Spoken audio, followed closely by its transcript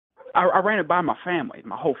I ran it by my family,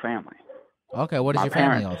 my whole family. Okay, what does My your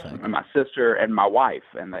family parents all think? and my sister and my wife,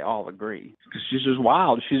 and they all agree. 'Cause she's just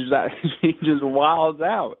wild. She just wilds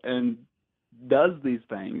out and does these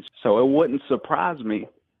things. So it wouldn't surprise me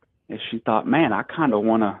if she thought, man, I kind of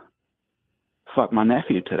want to fuck my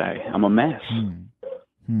nephew today. I'm a mess.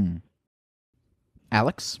 Hmm.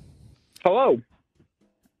 Alex? Hello.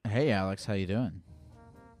 Hey, Alex, how you doing?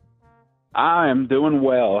 I am doing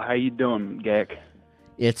well. How you doing, Gecko?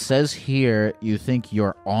 It says here you think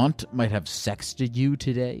your aunt might have sexted you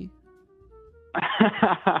today?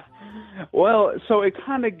 Well, so it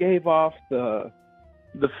kind of gave off the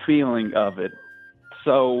feeling of it.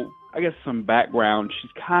 So I guess some background.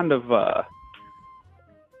 She's kind of like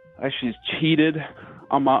she's cheated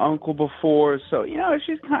on my uncle before, so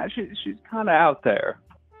she's kind of out there.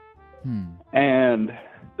 And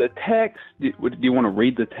the text. Do you want to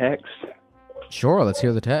read the text? Sure, let's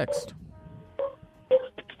hear the text.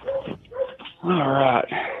 All right.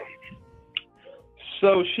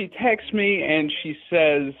 So she texts me and she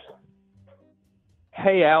says,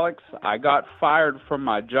 "Hey Alex, I got fired from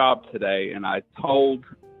my job today, and I told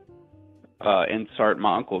insert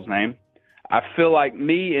my uncle's name. I feel like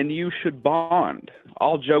me and you should bond.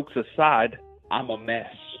 All jokes aside, I'm a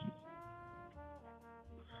mess."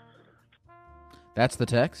 That's the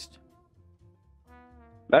text?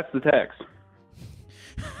 That's the text.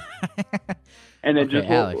 And it Okay,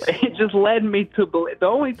 Alex. it just led me to believe the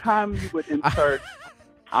only time you would insert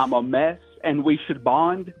 "I'm a mess" and "we should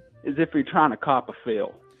bond" is if you're trying to cop a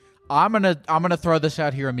feel. I'm gonna throw this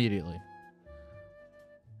out here immediately.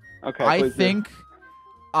 Okay. I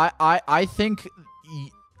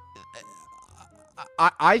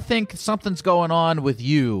think something's going on with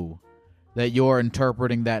you that you're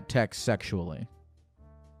interpreting that text sexually.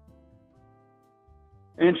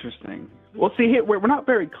 Interesting. Well, see, here, we're not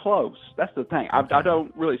very close. That's the thing. Okay. I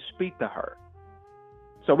don't really speak to her.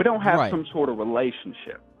 So we don't have Right. some sort of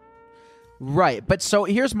relationship. Right, but so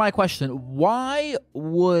here's my question. Why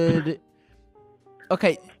would...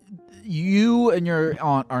 Okay, you and your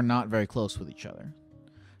aunt are not very close with each other.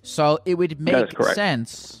 So it would That is make correct.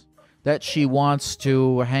 sense that she wants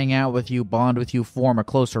to hang out with you, bond with you, form a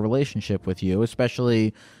closer relationship with you,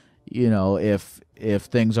 especially, if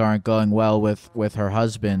things aren't going well with her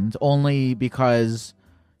husband, only because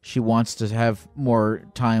she wants to have more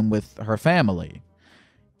time with her family.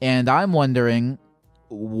 And I'm wondering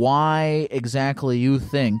why exactly you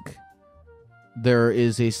think there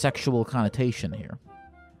is a sexual connotation here.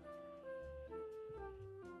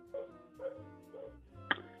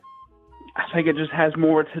 I think it just has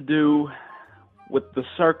more to do with the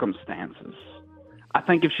circumstances. I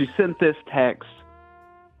think if she sent this text,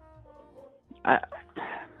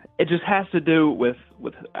 it just has to do with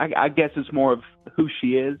I guess it's more of who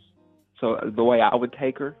she is. So the way I would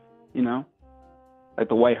take her, like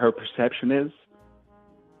the way her perception is.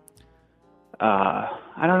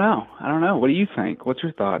 I don't know. What do you think? What's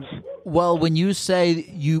your thoughts? Well, when you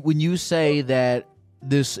say that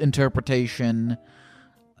this interpretation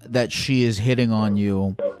that she is hitting on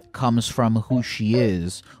you comes from who she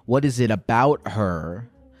is, what is it about her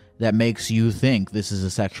that makes you think this is a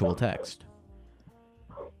sexual text?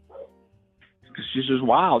 Because she's just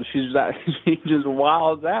wild. She just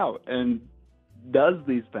wilds out and does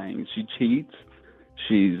these things. She cheats.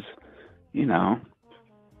 She's,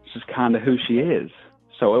 it's just kind of who she is.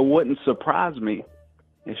 So it wouldn't surprise me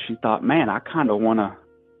if she thought, man, I kind of want to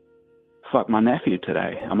fuck my nephew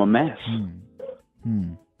today. I'm a mess.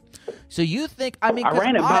 So you think? I mean, I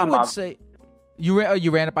ran it by I would say you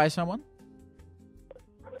ran it by someone.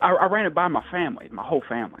 I ran it by my family, my whole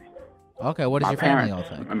family. Okay, what does My your family parents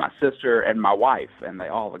all think? and my sister and my wife, and they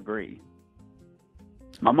all agree.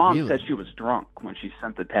 My mom Really? said she was drunk when she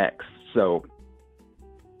sent the text, so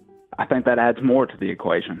I think that adds more to the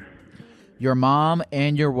equation. Your mom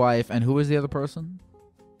and your wife, and who was the other person?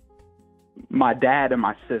 My dad and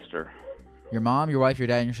my sister. Your mom, your wife, your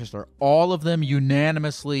dad, and your sister. All of them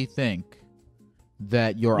unanimously think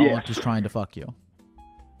that your Yes. aunt is trying to fuck you.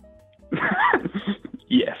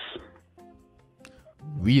 Yes.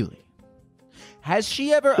 Really? Has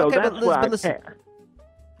she ever? So okay, that's but why I listen. care.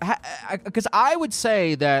 Because I would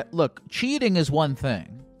say that, look, cheating is one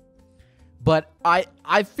thing, but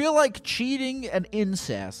I feel like cheating and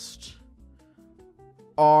incest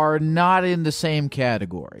are not in the same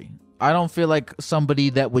category. I don't feel like somebody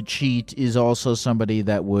that would cheat is also somebody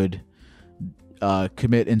that would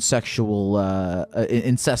commit incestual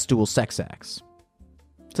sex acts.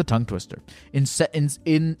 It's a tongue twister.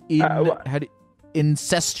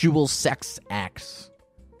 Incestual sex acts.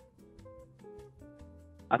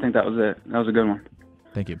 I think that was it. That was a good one.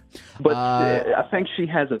 Thank you. But I think she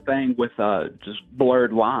has a thing with just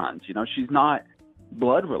blurred lines. You know, she's not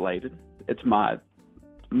blood related. It's my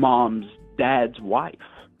mom's dad's wife.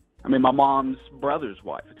 I mean, my mom's brother's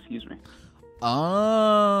wife, excuse me.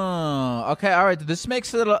 Oh, okay. All right. This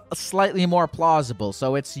makes it slightly more plausible.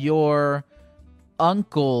 So it's your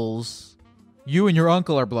uncle's, you and your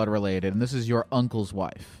uncle are blood related, and this is your uncle's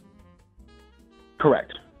wife.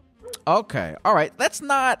 Correct. Okay. All right. That's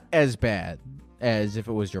not as bad as if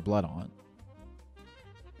it was your blood aunt.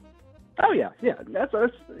 Oh, yeah. Yeah. That's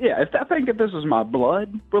yeah. I think if this was my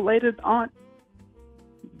blood related aunt,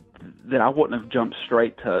 then I wouldn't have jumped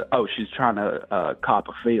straight to, oh, she's trying to cop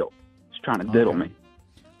a feel. She's trying to diddle me.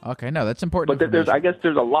 Okay, no, that's important. But I guess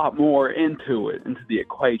there's a lot more into the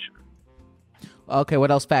equation. Okay,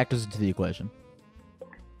 what else factors into the equation?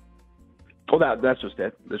 Well, that's just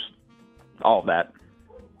it. There's all that.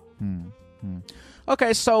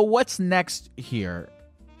 Okay, so what's next here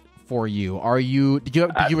for you? Did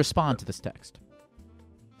you respond to this text?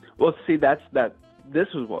 Well, see, this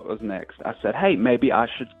was what was next. I said, hey, maybe I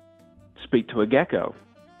should speak to a gecko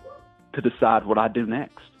to decide what I do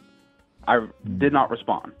next. I did not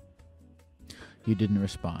respond. You didn't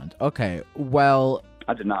respond. Okay, well,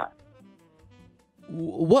 I did not.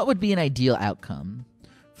 What would be an ideal outcome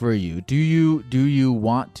for you? Do you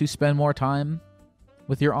want to spend more time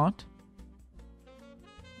with your aunt?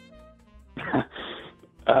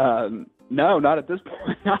 No, not at this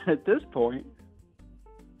point. Not at this point.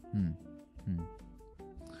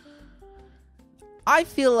 I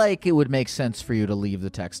feel like it would make sense for you to leave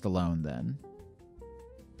the text alone then.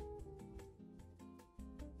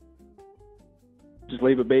 Just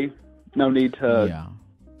leave it be. No need to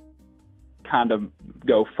kind of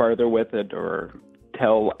go further with it or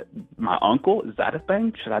tell my uncle. Is that a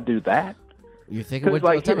thing? Should I do that? You think?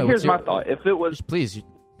 Here's my thought. If it was, please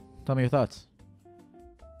tell me your thoughts.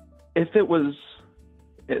 If it was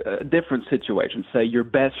a different situation, say your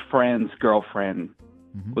best friend's girlfriend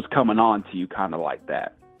was coming on to you kind of like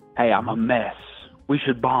that. Hey, I'm a mess. We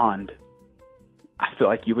should bond. I feel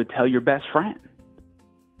like you would tell your best friend.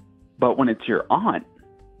 But when it's your aunt,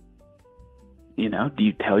 do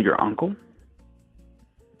you tell your uncle?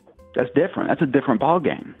 That's different. That's a different ball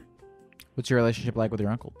game. What's your relationship like with your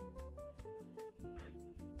uncle?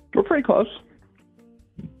 We're pretty close.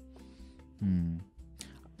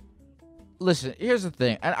 Listen, here's the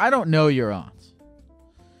thing, and I don't know your aunt,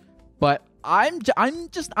 but I'm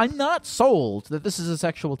not sold that this is a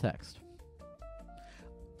sexual text.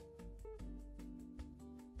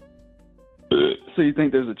 So you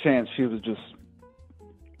think there's a chance she was just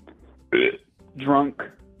drunk,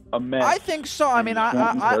 a mess? I think so. I mean,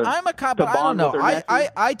 I'm a cop, but I don't know.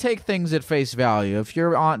 I take things at face value. If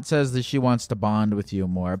your aunt says that she wants to bond with you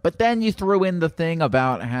more, but then you threw in the thing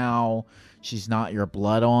about how she's not your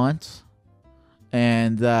blood aunt,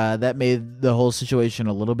 and that made the whole situation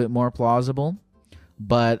a little bit more plausible.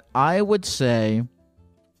 But I would say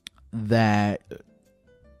that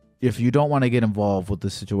if you don't want to get involved with the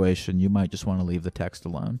situation, you might just want to leave the text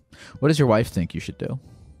alone. What does your wife think you should do?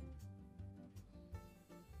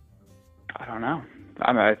 I don't know.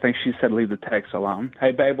 I think she said leave the text alone.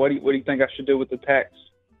 Hey, babe, what do you think I should do with the text?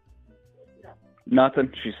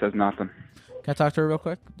 Nothing. She says nothing. Can I talk to her real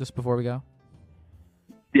quick, just before we go?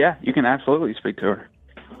 Yeah, you can absolutely speak to her.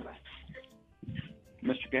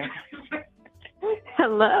 Mr. Gecko.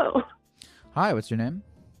 Hello. Hi, what's your name?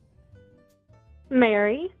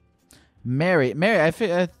 Mary. Mary, I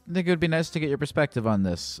think it would be nice to get your perspective on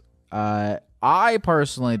this. I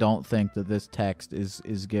personally don't think that this text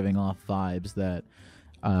is giving off vibes that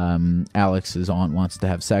Alex's aunt wants to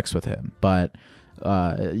have sex with him, but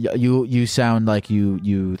you sound like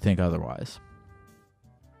you think otherwise.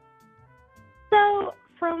 So,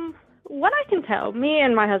 from what I can tell, me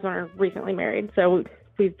and my husband are recently married, so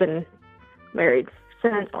we've been married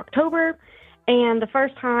since October, and the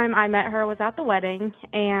first time I met her was at the wedding,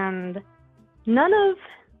 and none of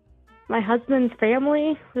my husband's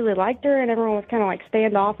family really liked her, and everyone was kind of like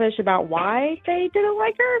standoffish about why they didn't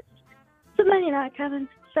like her. So then, I kind of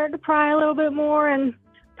started to pry a little bit more, and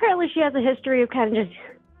apparently she has a history of kind of just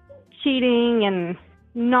cheating and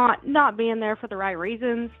not being there for the right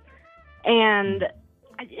reasons. And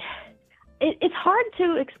it's hard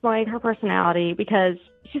to explain her personality because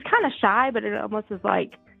she's kind of shy, but it almost is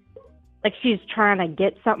like she's trying to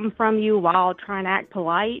get something from you while trying to act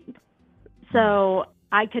polite. So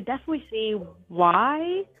I could definitely see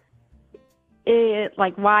why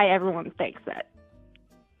everyone thinks that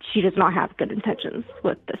she does not have good intentions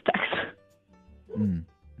with this text.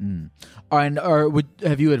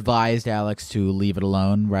 Have you advised Alex to leave it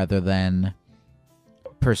alone rather than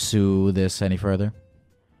pursue this any further?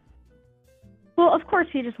 Well, of course,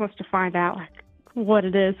 he just wants to find out like what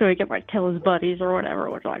it is so he can like tell his buddies or whatever.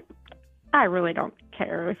 Which like, I really don't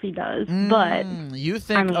care if he does. But you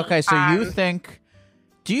think? I mean, okay, so you think?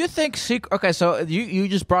 Do you think okay, so you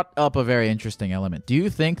just brought up a very interesting element. Do you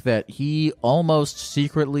think that he almost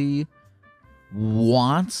secretly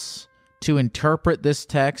wants to interpret this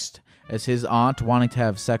text as his aunt wanting to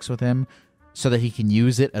have sex with him so that he can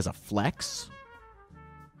use it as a flex?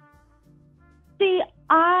 See,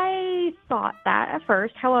 I thought that at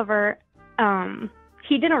first. However,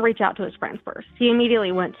 he didn't reach out to his friends first. He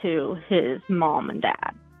immediately went to his mom and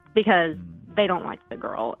dad because they don't like the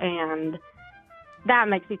girl, and that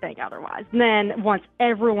makes me think otherwise. And then once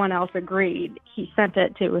everyone else agreed, he sent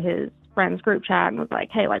it to his friends group chat and was like,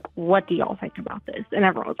 hey, like, what do y'all think about this? And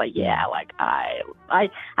everyone was like, yeah, like, I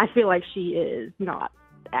feel like she is not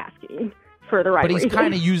asking for the right reason. But he's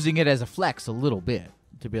kind of using it as a flex a little bit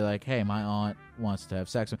to be like, hey, my aunt wants to have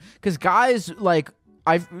sex with me. Because guys, like,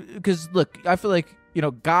 look, I feel like, you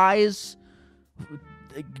know, guys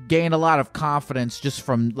gain a lot of confidence just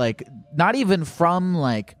from, like, not even from,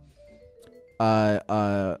 like,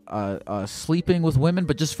 sleeping with women,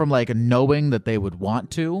 but just from, like, knowing that they would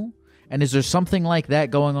want to. And is there something like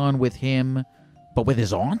that going on with him, but with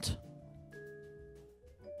his aunt?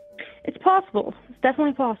 It's possible. It's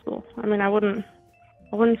definitely possible. I mean, I wouldn't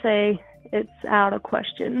say it's out of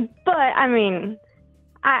question. But, I mean,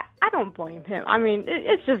 I don't blame him. I mean,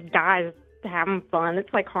 it's just guys having fun.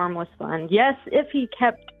 It's like harmless fun. Yes, if he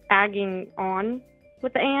kept agging on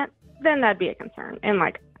with the aunt, then that'd be a concern. And,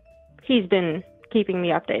 like, he's been keeping me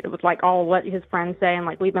updated with, like, all what his friends say, and,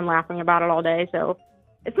 like, we've been laughing about it all day, so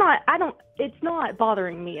it's not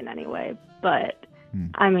bothering me in any way, but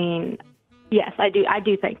I mean, yes, I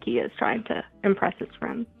do think he is trying to impress his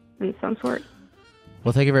friends in some sort.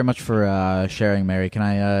 Well, thank you very much for sharing, Mary. Can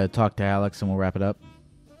I talk to Alex and we'll wrap it up?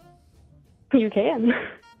 You can.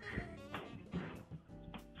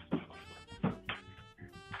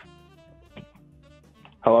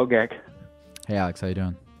 Hello, Gecko. Hey, Alex, how you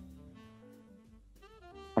doing?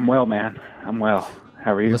 I'm well, man. I'm well.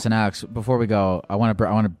 How are you? Listen, Alex, before we go, I want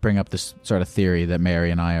to bring up this sort of theory that Mary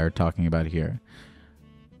and I are talking about here.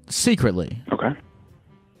 Secretly. Okay.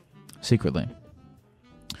 Secretly.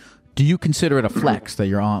 Do you consider it a flex that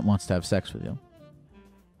your aunt wants to have sex with you?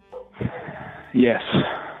 Yes.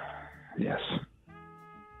 Yes.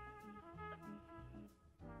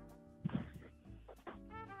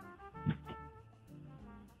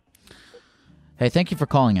 Hey, thank you for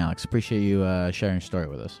calling, Alex. Appreciate you sharing your story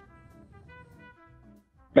with us.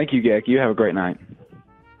 Thank you, Gecko. You have a great night.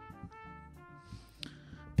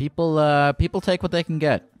 People take what they can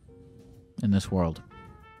get in this world.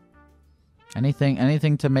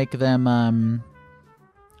 Anything to make them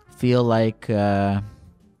feel like they're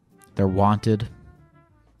wanted,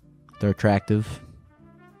 they're attractive.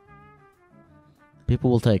 People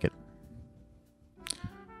will take it.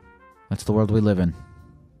 That's the world we live in.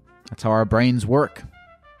 That's how our brains work.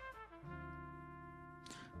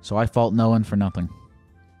 So I fault no one for nothing.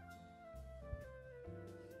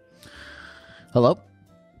 Hello?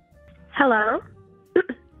 Hello?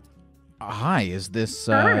 Hi, is this...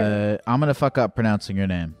 Hi. I'm going to fuck up pronouncing your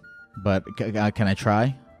name, but can I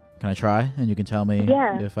try? Can I try? And you can tell me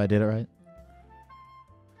if I did it right?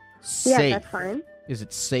 Yeah, Safe. that's fine. Is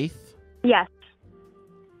it safe? Yes.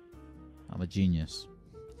 I'm a genius.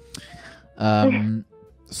 How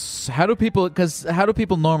do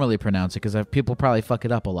people normally pronounce it? Because people probably fuck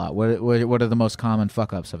it up a lot. What are the most common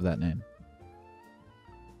fuck-ups of that name?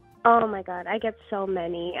 Oh my god, I get so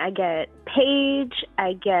many. I get Paige,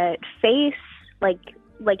 I get face, like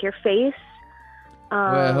your face.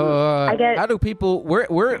 I get. How do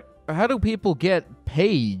people get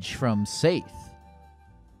Paige from Safe?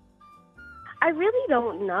 I really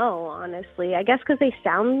don't know, honestly. I guess because they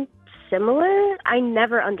sound similar. I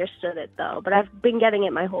never understood it though, but I've been getting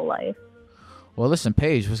it my whole life. Well, listen,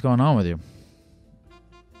 Paige, what's going on with you?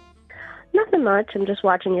 Nothing much. I'm just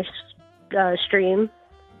watching your stream.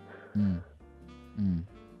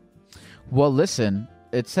 Well, listen,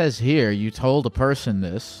 it says here you told a person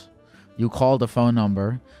this. You called a phone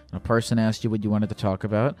number, and a person asked you what you wanted to talk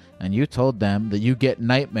about, and you told them that you get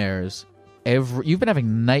nightmares you've been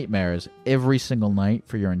having nightmares every single night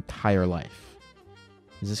for your entire life.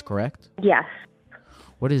 Is this correct? Yes.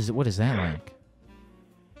 What is that like?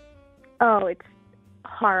 Oh, it's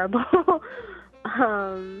horrible.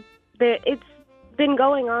 It's been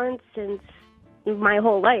going on since my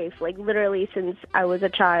whole life, like literally since I was a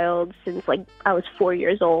child, since like I was 4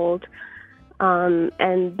 years old.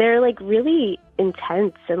 And they're like really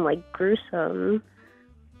intense and like gruesome.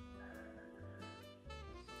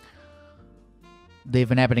 they've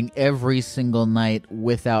been happening every single night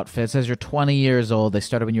without fail. It says you're 20 years old. They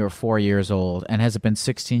started when you were 4 years old. And has it been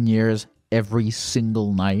 16 years every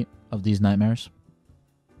single night of these nightmares?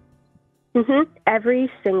 Mm-hmm.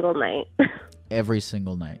 Every single night. Every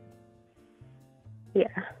single night. Yeah.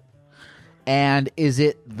 And is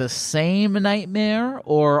it the same nightmare,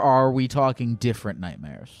 or are we talking different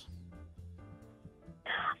nightmares?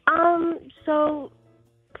 So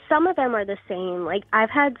some of them are the same. Like, I've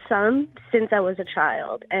had some since I was a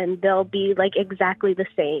child, and they'll be, like, exactly the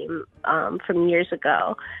same from years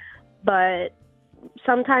ago. But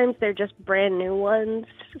sometimes they're just brand new ones.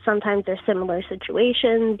 Sometimes they're similar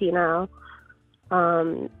situations, you know.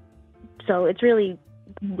 So it's really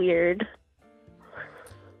weird.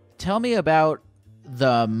 Tell me about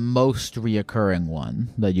the most reoccurring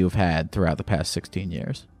one that you've had throughout the past 16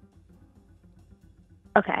 years.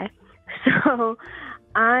 Okay. So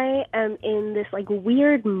I am in this, like,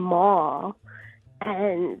 weird mall,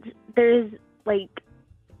 and there's, like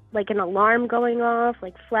an alarm going off,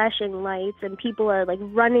 like, flashing lights, and people are, like,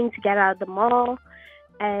 running to get out of the mall,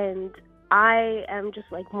 and I am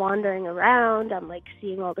just, like, wandering around. I'm, like,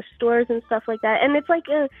 seeing all the stores and stuff like that, and it's like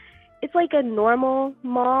a normal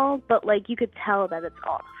mall, but, like, you could tell that it's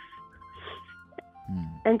off.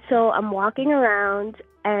 And so I'm walking around,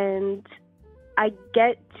 and I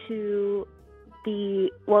get to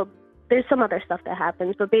there's some other stuff that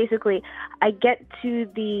happens, but basically I get to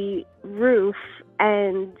the roof,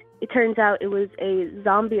 and it turns out it was a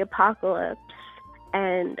zombie apocalypse,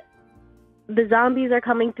 and the zombies are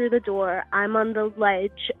coming through the door. I'm on the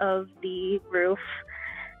ledge of the roof,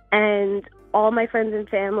 and all my friends and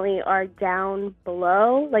family are down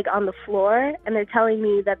below, like on the floor, and they're telling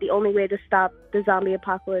me that the only way to stop the zombie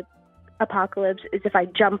apocalypse is if I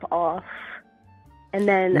jump off. And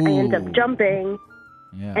then I end up jumping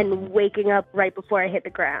and waking up right before I hit the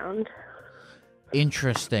ground.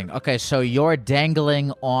 Interesting. Okay, so you're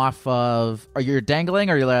dangling off of... Are you dangling,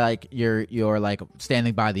 or you're like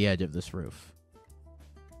standing by the edge of this roof?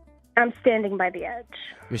 I'm standing by the edge.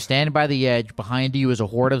 You're standing by the edge. Behind you is a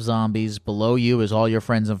horde of zombies. Below you is all your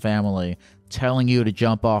friends and family telling you to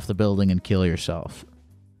jump off the building and kill yourself.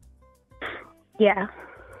 Yeah.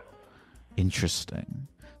 Interesting.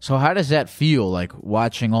 So how does that feel, like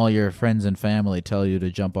watching all your friends and family tell you to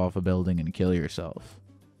jump off a building and kill yourself?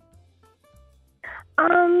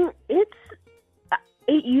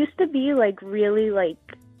 It used to be, like, really, like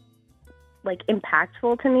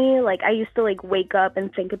impactful to me. Like, I used to, like, wake up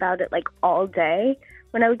and think about it, like, all day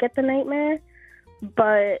when I would get the nightmare.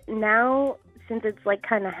 But now, since it's, like,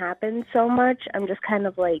 kind of happened so much, I'm just kind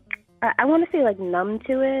of, like, I want to say, like, numb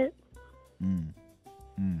to it.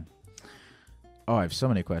 Oh, I have so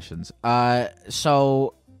many questions. Oh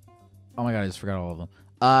my god, I just forgot all of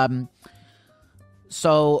them.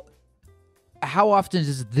 So how often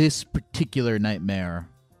does this particular nightmare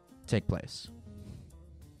take place?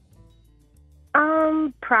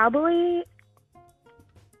 Probably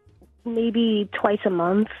maybe twice a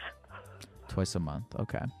month. Twice a month,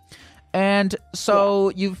 okay. And so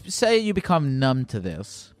you say you become numb to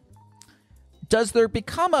this. Does there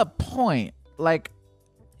become a point, like,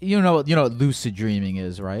 you know what lucid dreaming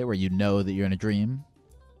is, right? Where you know that you're in a dream?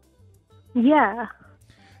 Yeah.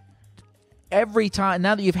 Every time,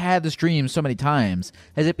 now that you've had this dream so many times,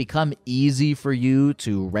 has it become easy for you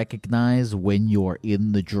to recognize when you're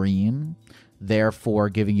in the dream, therefore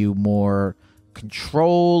giving you more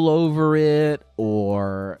control over it,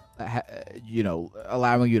 or,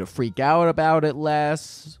 allowing you to freak out about it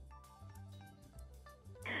less?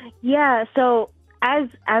 Yeah, so as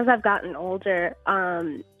I've gotten older,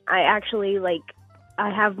 I actually, I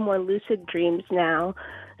have more lucid dreams now.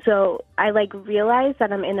 So I, realize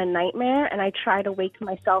that I'm in a nightmare, and I try to wake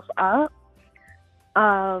myself up,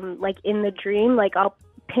 in the dream. I'll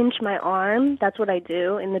pinch my arm. That's what I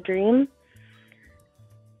do in the dream.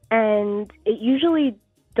 And it usually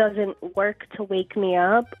doesn't work to wake me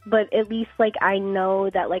up, but at least, I know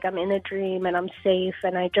that, I'm in a dream and I'm safe,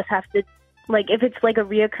 and I just have to, if it's, a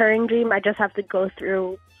reoccurring dream, I just have to go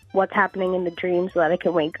through what's happening in the dream so that I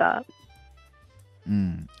can wake up.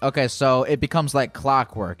 Okay, so it becomes like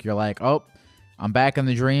clockwork. You're like, oh, I'm back in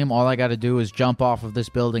the dream. All I got to do is jump off of this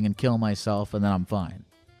building and kill myself, and then I'm fine.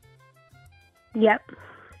 Yep,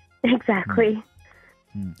 exactly.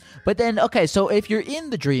 But then, okay, so if you're in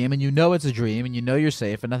the dream and you know it's a dream and you know you're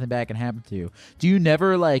safe and nothing bad can happen to you, do you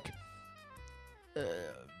never,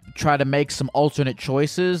 try to make some alternate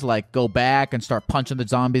choices, like go back and start punching the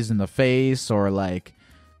zombies in the face, or run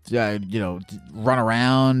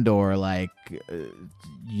around, or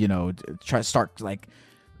try to start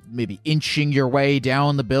maybe inching your way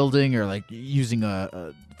down the building, or using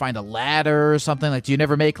a find a ladder or something? Like, do you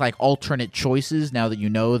never make like alternate choices now that you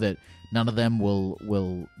know that none of them will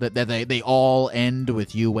that they all end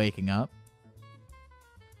with you waking up?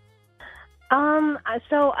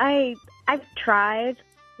 So I've tried,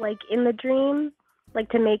 like, in the dream, like,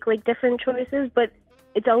 to make, like, different choices, but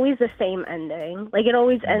it's always the same ending. Like, it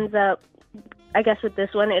always ends up, I guess with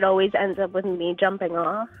this one, it always ends up with me jumping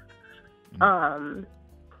off.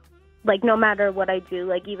 Like, no matter what I do,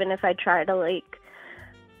 like, even if I try to, like,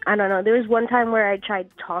 I don't know, there was one time where I tried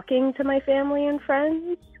talking to my family and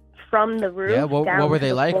friends from the roof. Yeah, what were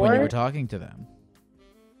they like when you floor. were talking to them?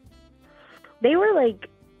 They were like,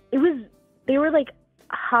 they were like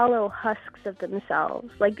hollow husks of themselves.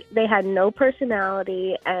 Like, they had no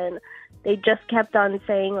personality, and they just kept on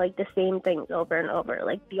saying, like, the same things over and over.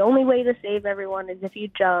 Like, the only way to save everyone is if you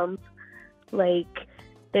jump. Like,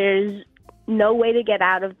 there's no way to get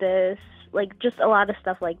out of this. Like, just a lot of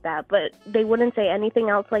stuff like that. But they wouldn't say anything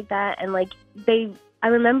else like that. And, like, I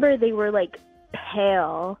remember they were, like,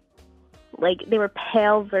 pale. Like, they were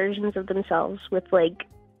pale versions of themselves with, like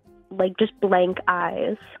just blank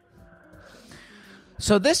eyes.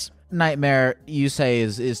 So this nightmare, you say,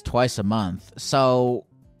 is twice a month. So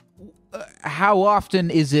how often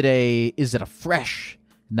is it a fresh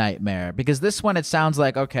nightmare? Because this one, it sounds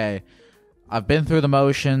like, okay, I've been through the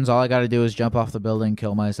motions. All I got to do is jump off the building,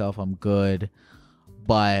 kill myself. I'm good.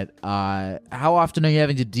 But how often are you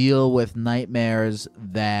having to deal with nightmares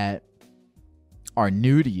that are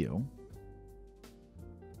new to you?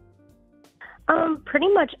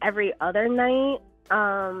 Pretty much every other night.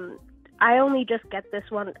 I only just get this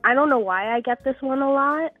one. I don't know why I get this one a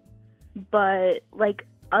lot, but, like,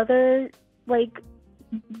 other, like,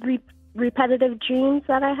 repetitive dreams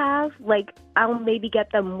that I have, like, I'll maybe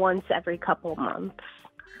get them once every couple months.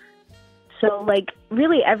 So, like,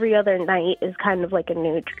 really every other night is kind of like a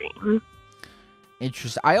new dream.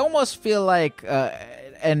 Interesting. I almost feel like,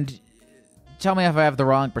 and tell me if I have the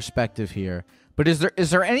wrong perspective here, but is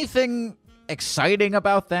there anything exciting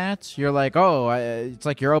about that? You're like, oh, it's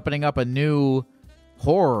like you're opening up a new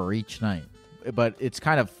horror each night, but it's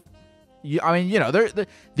kind of, I mean, you know,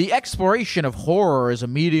 the exploration of horror as a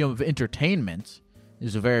medium of entertainment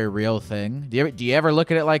is a very real thing. Do you ever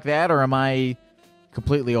look at it like that, or am I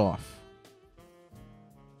completely off?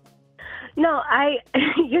 No,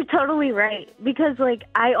 you're totally right, because, like,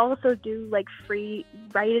 I also do, like, free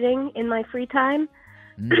writing in my free time.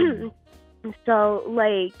 So,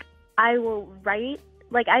 like, I will write.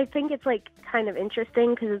 Like, I think it's, like, kind of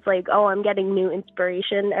interesting because it's like, oh, I'm getting new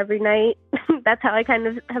inspiration every night. That's how I kind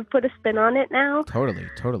of have put a spin on it now. Totally.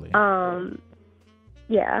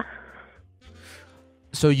 Yeah.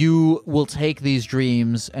 So you will take these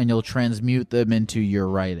dreams and you'll transmute them into your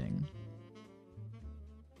writing.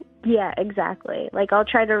 Yeah, exactly. Like, I'll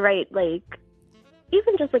try to write, like,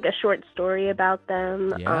 even just, like, a short story about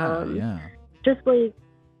them. Yeah. Just, like,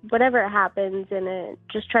 whatever happens in it,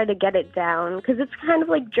 just try to get it down, because it's kind of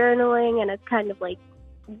like journaling, and it's kind of like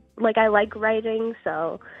I like writing,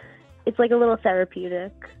 so it's like a little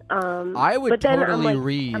therapeutic. I would but then totally I'm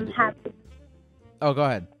read. I'm happy. Oh, go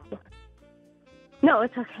ahead. No,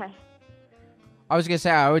 it's okay. I was gonna say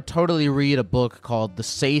I would totally read a book called The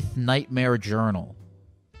Safe Nightmare Journal.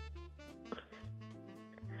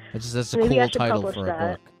 That's a Maybe I cool should title publish for a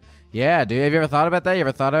that. book. Yeah, dude. Have you ever thought about that? You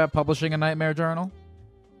ever thought about publishing a nightmare journal?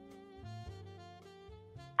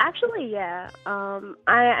 Actually, yeah.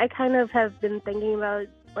 I kind of have been thinking about,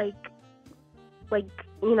 like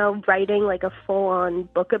you know, writing, like, a full-on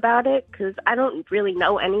book about it, because I don't really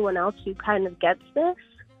know anyone else who kind of gets this.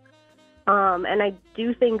 And I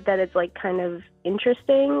do think that it's, like, kind of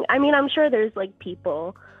interesting. I mean, I'm sure there's, like,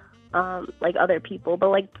 people, like, other people, but,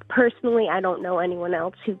 like, personally, I don't know anyone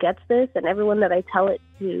else who gets this, and everyone that I tell it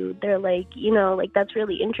to, they're like, you know, like, that's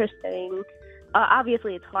really interesting.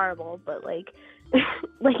 Obviously, it's horrible, but, like,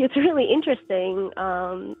 like, it's really interesting,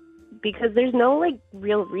 because there's no, like,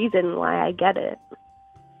 real reason why I get it.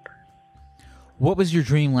 What was your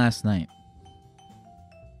dream last night?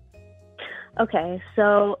 Okay,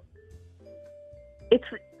 so it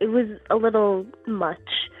was a little much,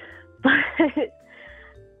 but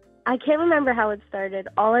I can't remember how it started.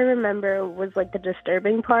 All I remember was, like, the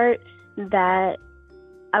disturbing part, that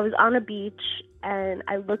I was on a beach and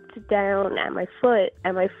I looked down at my foot,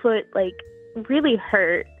 and my foot, like, really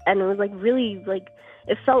hurt, and it was, like, really, like,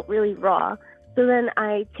 it felt really raw. So then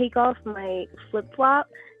I take off my flip-flop,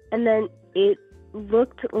 and then it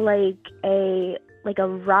looked like a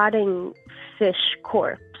rotting fish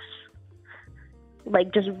corpse,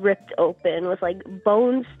 like, just ripped open with, like,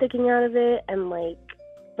 bones sticking out of it, and like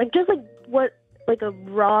just like what, like, a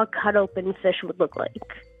raw cut open fish would look like.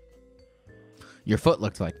 your foot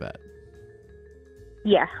looked like that.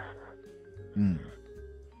 Yeah.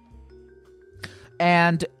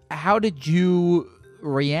 And how did you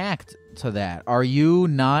react to that? Are you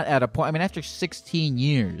not at a point, I mean, after 16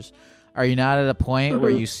 years, are you not at a point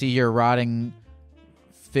where you see your rotting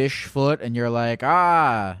fish foot and you're like,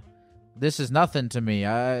 this is nothing to me.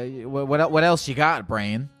 What else you got,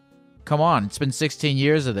 brain? Come on, it's been 16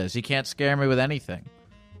 years of this. You can't scare me with anything.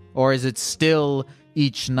 Or is it still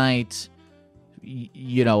each night,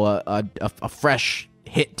 a fresh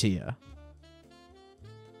hit to you?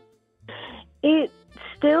 It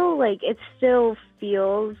still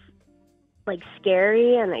feels like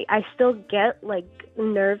scary, and I still get like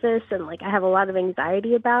nervous, and like I have a lot of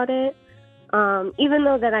anxiety about it. Even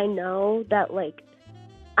though that I know that like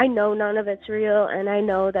I know none of it's real, and I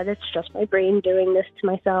know that it's just my brain doing this to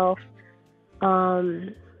myself.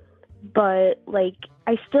 But like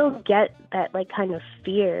I still get that like kind of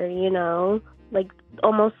fear, like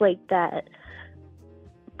almost like that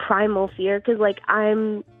primal fear, because like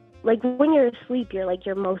I'm like when you're asleep, you're like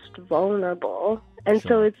your most vulnerable, and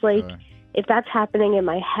so it's like if that's happening in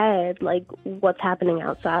my head, like what's happening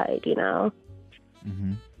outside,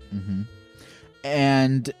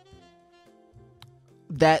 And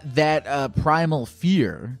that primal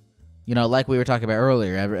fear, like we were talking about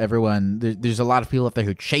earlier, everyone, there's a lot of people out there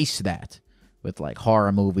who chase that with like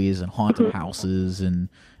horror movies and haunted houses and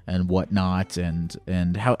whatnot.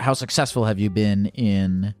 And how successful have you been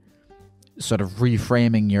in sort of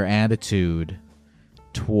reframing your attitude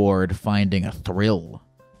toward finding a thrill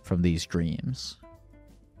from these dreams?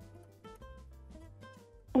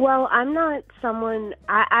 Well, I'm not someone,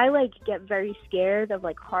 I like get very scared of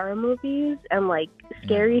like horror movies and like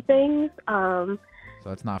scary things. So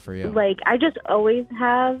it's not for you. Like I just always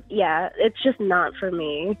have, it's just not for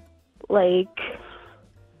me. Like,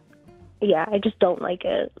 I just don't like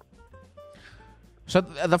it. So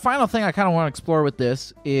the final thing I kind of want to explore with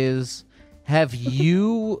this is, have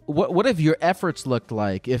you, what have your efforts looked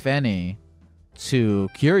like, if any, to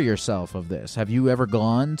cure yourself of this? Have you ever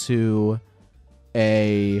gone to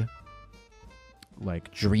a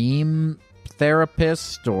like dream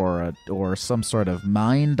therapist or some sort of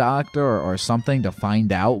mind doctor or something to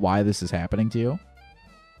find out why this is happening to you?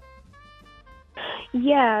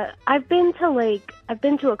 Yeah, I've been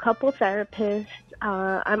to a couple therapists.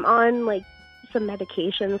 I'm on like some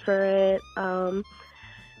medication for it.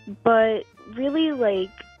 But really, like,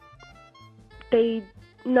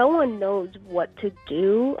 no one knows what to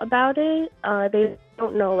do about it. They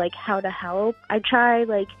don't know like how to help. I try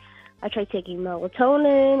taking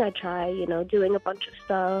melatonin. I try, doing a bunch of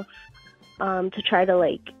stuff to try to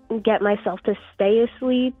like get myself to stay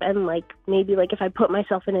asleep, and like maybe like if I put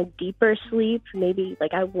myself in a deeper sleep, maybe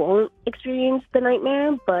like I won't experience the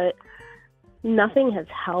nightmare. But nothing has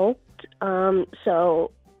helped.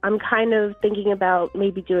 So I'm kind of thinking about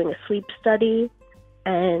maybe doing a sleep study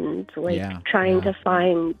and like trying to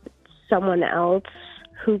find someone else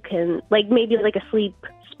who can, like maybe like a sleep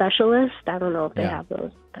specialist. I don't know if they have those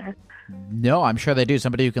there. No, I'm sure they do.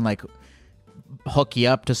 Somebody who can like hook you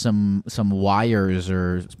up to some wires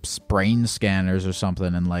or brain scanners or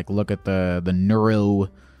something and like look at the neuro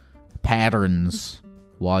patterns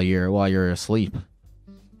while you're asleep.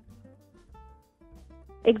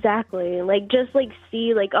 Exactly. Like just like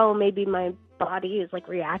see like, oh, maybe my body is like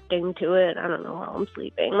reacting to it. I don't know while I'm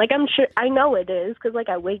sleeping. Like I'm sure I know it is, because like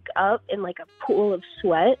I wake up in like a pool of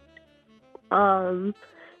sweat.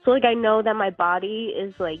 So like I know that my body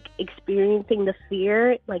is like experiencing the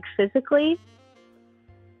fear like physically.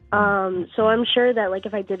 So I'm sure that like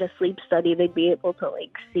if I did a sleep study, they'd be able to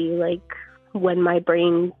like see like when my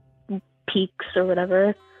brain peaks or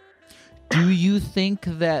whatever. Do you think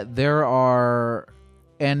that there are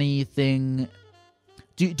anything...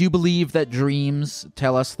 Do you believe that dreams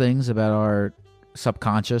tell us things about our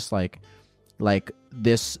subconscious, like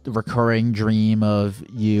this recurring dream of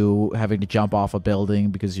you having to jump off a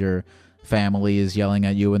building because your family is yelling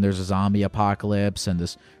at you and there's a zombie apocalypse, and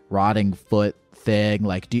this rotting foot thing?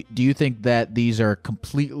 Like, do you think that these are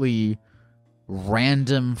completely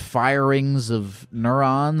random firings of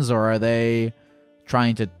neurons, or are they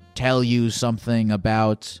trying to tell you something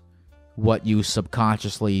about what you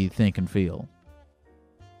subconsciously think and feel?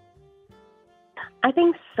 I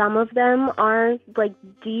think some of them are like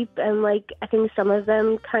deep, and like I think some of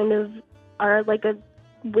them kind of are like a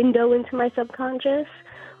window into my subconscious.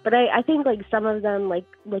 But I think like some of them, like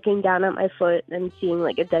looking down at my foot and seeing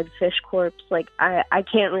like a dead fish corpse, like I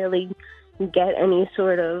can't really get any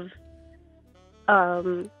sort of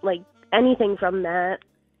like anything from that.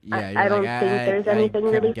 Yeah, I don't think there's anything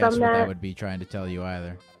really from that. I would be trying to tell you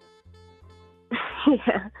either.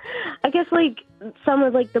 Yeah. I guess, like, some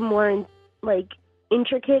of, like, the more, like,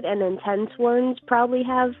 intricate and intense ones probably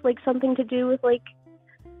have, like, something to do with, like,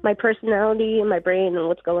 my personality and my brain and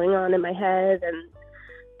what's going on in my head.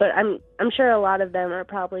 But I'm sure a lot of them are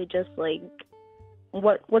probably just, like,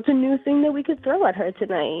 what's a new thing that we could throw at her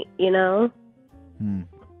tonight, you know?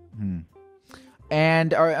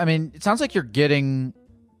 And, I mean, it sounds like you're getting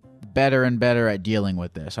better and better at dealing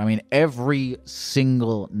with this. I mean, every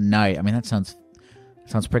single night. I mean, that sounds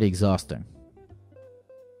pretty exhausting.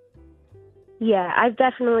 Yeah, I've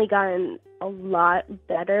definitely gotten a lot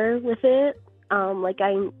better with it. Like,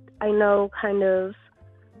 I know kind of,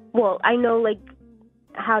 well, I know, like,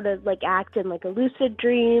 how to, like, act in, like, a lucid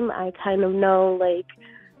dream. I kind of know, like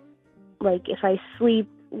if I sleep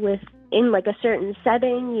in, like, a certain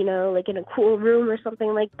setting, you know, like in a cool room or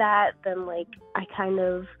something like that, then, like, I kind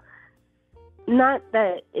of, not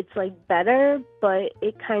that it's, like, better, but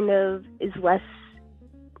it kind of is less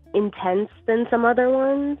intense than some other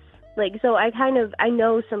ones. Like, so I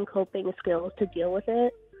know some coping skills to deal with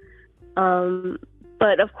it.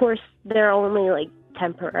 But of course they're only, like,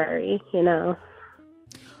 temporary, you know.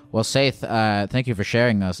 Well, Saith, thank you for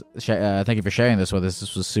sharing this. Thank you for sharing this with us.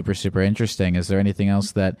 This was super, super interesting. Is there anything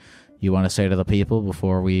else that you want to say to the people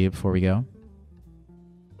before we go?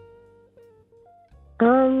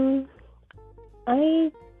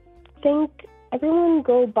 I think everyone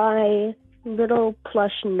go buy little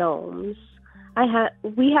plush gnomes.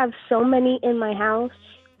 We have so many in my house,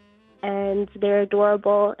 and they're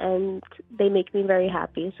adorable, and they make me very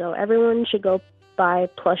happy. So everyone should go buy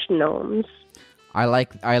plush gnomes. I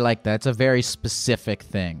like that. It's a very specific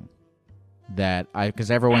thing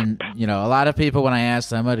because everyone, you know, a lot of people, when I ask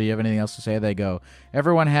them, oh, do you have anything else to say? They go,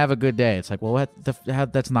 everyone have a good day. It's like, well,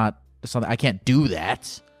 that's not something, I can't do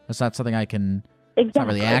that. That's not something I can, Exactly. It's not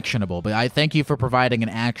really actionable, but I thank you for providing an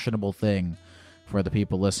actionable thing for the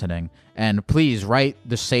people listening. And please write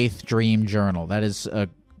the Saith Dream Journal. That is a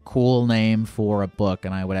cool name for a book,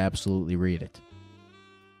 and I would absolutely read it.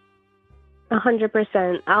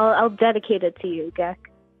 100%. I'll dedicate it to you, Gecko.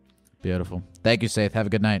 Beautiful. Thank you, Saith. Have a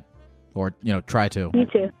good night. Or, you know, try to. You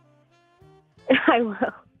too. I will.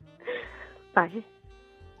 Bye.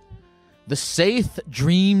 The Saith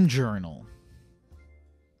Dream Journal.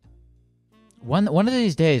 One of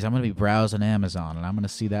these days, I'm going to be browsing Amazon, and I'm going to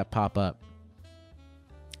see that pop up.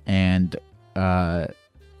 And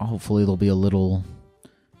hopefully there'll be a little...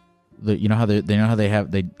 You know how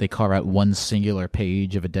they carve out one singular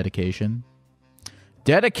page of a dedication?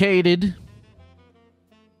 Dedicated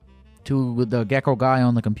to the Gecko guy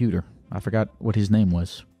on the computer. I forgot what his name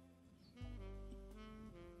was.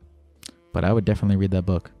 But I would definitely read that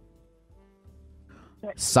book.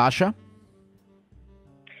 Sasha?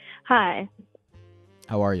 Hi.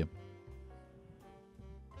 How are you?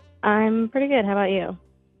 I'm pretty good. How about you?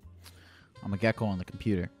 I'm a Gecko on the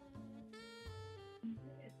computer.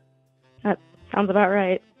 That sounds about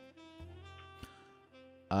right.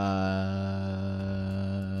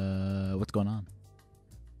 What's going on?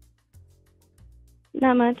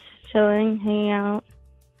 Not much. Chilling, hanging out,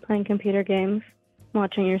 playing computer games,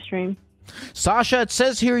 watching your stream. Sasha, it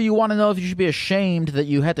says here you want to know if you should be ashamed that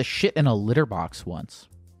you had to shit in a litter box once.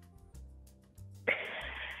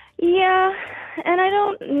 Yeah, and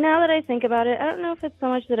now that I think about it, I don't know if it's so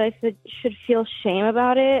much that I should feel shame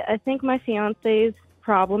about it. I think my fiance's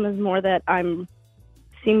problem is more that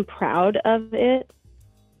seem proud of it.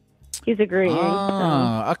 He's agreeing.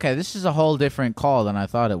 Oh, okay. This is a whole different call than I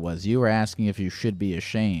thought it was. You were asking if you should be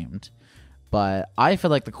ashamed. But I feel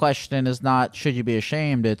like the question is not should you be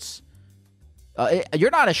ashamed. It's you're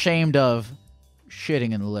not ashamed of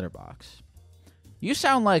shitting in the litter box. You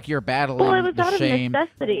sound like you're battling the shame. Well, it was out of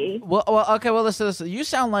necessity. Well, okay. Well, listen. You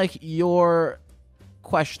sound like you're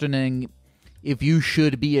questioning if you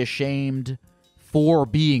should be ashamed for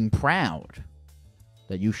being proud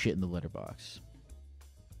that you shit in the litter box.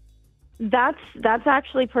 That's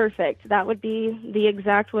actually perfect. That would be the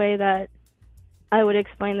exact way that I would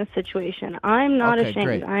explain the situation. I'm not ashamed.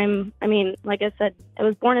 Great. I mean, like I said, it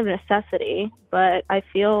was born of necessity, but I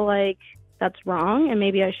feel like that's wrong, and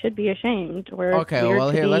maybe I should be ashamed. Okay,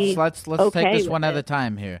 well, here let's take this one at a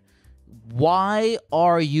time here. Why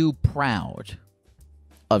are you proud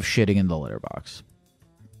of shitting in the litter box?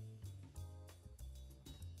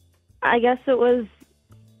 I guess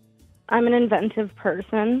I'm an inventive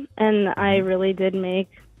person, and I really did make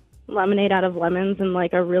lemonade out of lemons in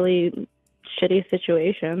like a really shitty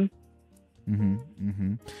situation.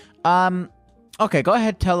 Okay, go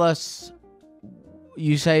ahead. Tell us.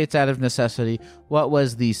 You say it's out of necessity. What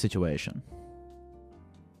was the situation?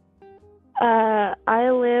 I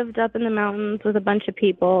lived up in the mountains with a bunch of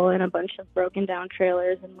people in a bunch of broken down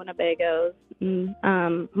trailers and Winnebagos. And,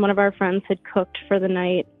 one of our friends had cooked for the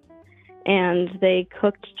night, and they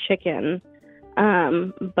cooked chicken,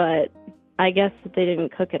 but I guess they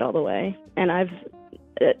didn't cook it all the way. And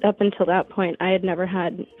up until that point, I had never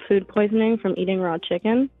had food poisoning from eating raw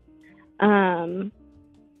chicken.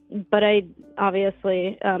 But I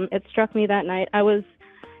obviously, it struck me that night. I was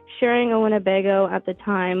sharing a Winnebago at the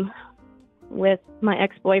time with my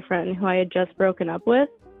ex-boyfriend, who I had just broken up with,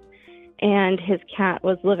 and his cat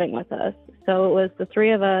was living with us. So it was the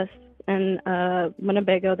three of us in a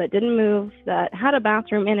Winnebago that didn't move, that had a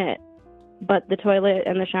bathroom in it, but the toilet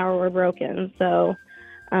and the shower were broken. So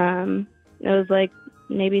it was like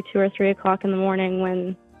maybe 2 or 3 o'clock in the morning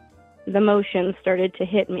when the motion started to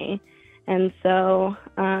hit me. And so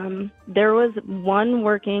there was one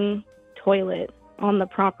working toilet on the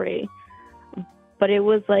property, but it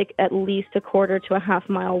was like at least a quarter to a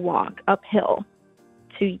half-mile walk uphill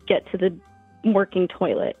to get to the working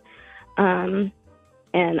toilet. And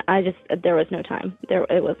there was no time.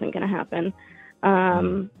 It wasn't going to happen.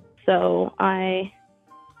 And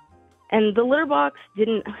the litter box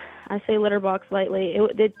I say litter box lightly,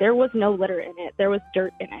 there was no litter in it. There was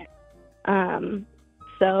dirt in it.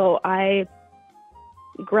 So I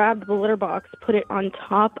grabbed the litter box, put it on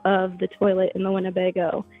top of the toilet in the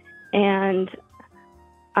Winnebago, and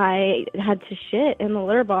I had to shit in the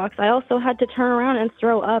litter box. I also had to turn around and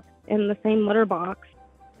throw up in the same litter box.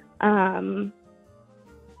 I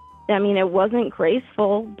mean, it wasn't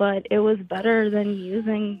graceful, but it was better than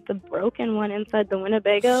using the broken one inside the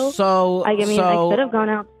Winnebago. I could have gone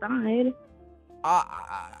outside.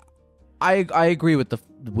 I agree with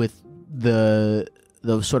the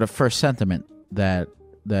sort of first sentiment that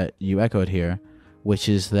you echoed here, which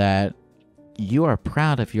is that you are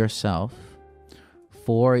proud of yourself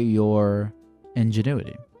for your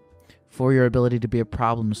ingenuity, for your ability to be a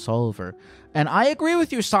problem solver. And I agree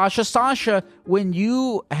with you, Sasha. Sasha, when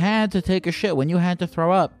you had to take a shit, when you had to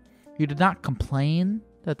throw up, you did not complain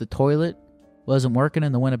that the toilet wasn't working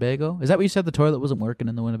in the Winnebago? Is that what you said? The toilet wasn't working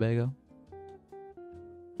in the Winnebago?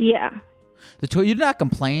 Yeah. You did not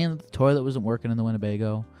complain that the toilet wasn't working in the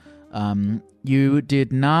Winnebago. You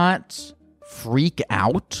did not freak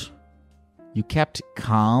out. You kept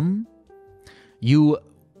calm. You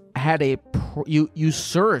had you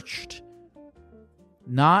searched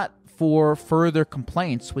not for further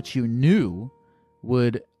complaints, which you knew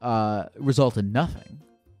would result in nothing,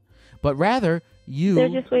 but rather they're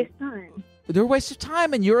just waste time. They're a waste of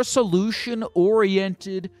time, and you're a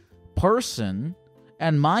solution-oriented person.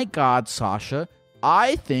 And my God, Sasha,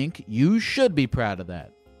 I think you should be proud of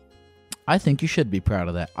that. I think you should be proud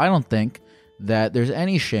of that. I don't think that there's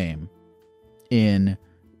any shame in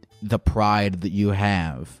the pride that you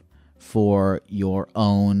have for your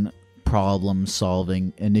own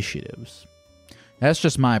problem-solving initiatives. That's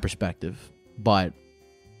just my perspective, but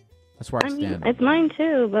that's where I stand. It's mine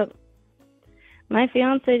too, but my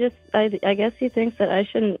fiance I guess he thinks that I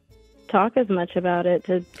shouldn't talk as much about it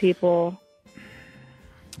to people.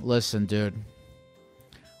 Listen, dude.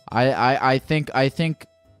 I think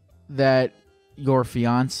that your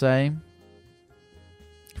fiance,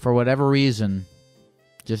 for whatever reason,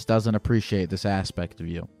 just doesn't appreciate this aspect of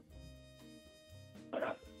you.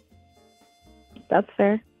 That's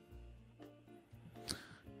fair.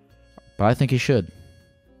 But I think he should,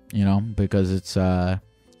 because it's a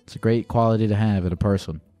great quality to have in a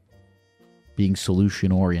person, being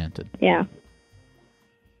solution-oriented. Yeah.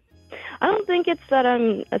 I don't think it's that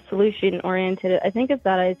I'm a solution-oriented. I think it's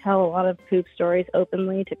that I tell a lot of poop stories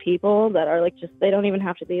openly to people that are they don't even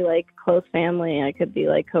have to be close family. I could be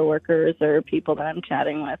coworkers or people that I'm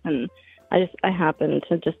chatting with, and I happen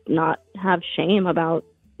to just not have shame about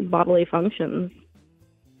bodily functions.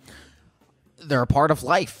 They're a part of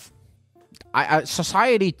life.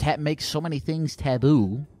 Society makes so many things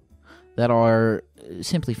taboo that are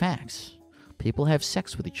simply facts. People have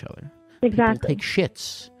sex with each other. Exactly. People take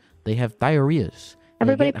shits. They have diarrheas.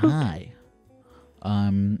 Everybody they get high.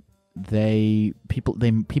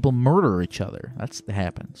 People murder each other. That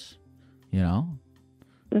happens. That's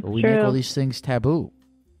but we true. make all these things taboo.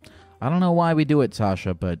 I don't know why we do it,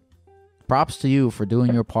 Sasha, but props to you for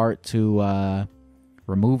doing your part to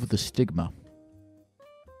remove the stigma.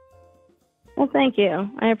 Well, thank you.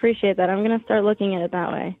 I appreciate that. I'm going to start looking at it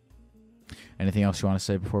that way. Anything else you want to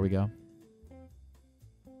say before we go?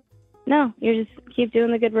 No, you just keep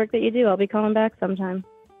doing the good work that you do. I'll be calling back sometime.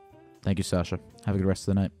 Thank you, Sasha. Have a good rest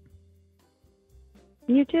of the night.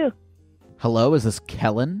 You too. Hello, is this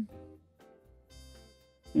Kellen?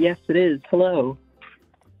 Yes, it is. Hello.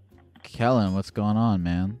 Kellen, what's going on,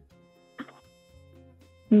 man?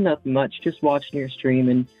 Nothing much. Just watching your stream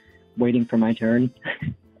and waiting for my turn.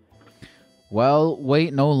 Well,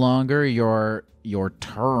 wait no longer. Your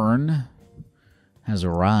turn has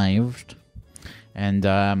arrived.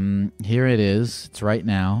 And here it is. It's right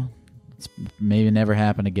now. It's maybe never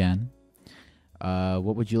happen again.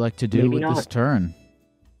 What would you like to do Maybe with not. this turn?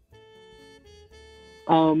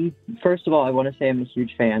 First of all, I want to say I'm a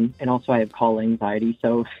huge fan, and also I have call anxiety,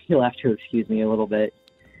 so you'll have to excuse me a little bit.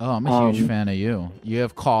 Oh, I'm a huge fan of you. You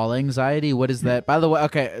have call anxiety? What is that? By the way,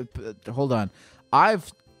 okay, hold on.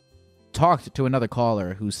 I've talked to another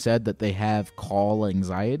caller who said that they have call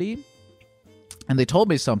anxiety, and they told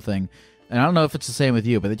me something, and I don't know if it's the same with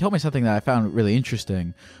you, but they told me something that I found really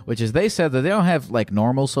interesting, which is they said that they don't have, like,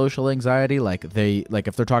 normal social anxiety, like if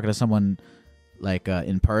they're talking to someone, like,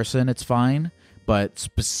 in person, it's fine, but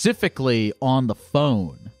specifically on the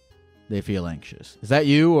phone, they feel anxious. Is that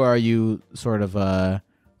you, or are you sort of a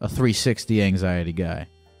 360 anxiety guy?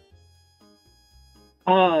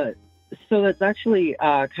 So that's actually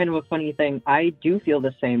kind of a funny thing. I do feel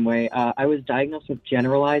the same way. I was diagnosed with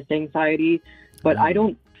generalized anxiety, but I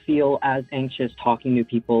don't feel as anxious talking to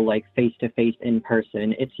people like face-to-face in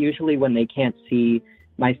person. It's usually when they can't see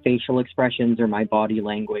my facial expressions or my body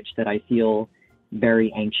language that I feel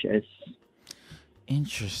very anxious.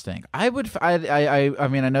 Interesting. I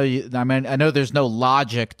mean, I know there's no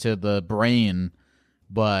logic to the brain,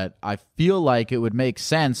 but I feel like it would make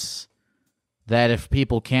sense that if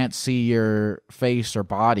people can't see your face or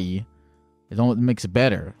body, it makes it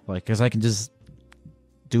better. Like, because I can just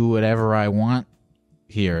do whatever I want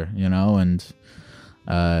here, you know, and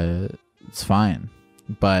it's fine.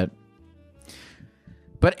 But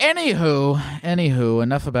anywho,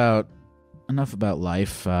 enough about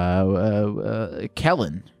life.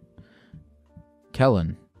 Kellen,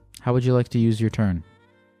 how would you like to use your turn?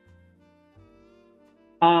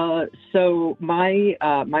 So my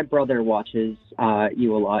brother watches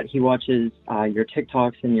you a lot. He watches your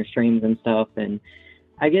TikToks and your streams and stuff, and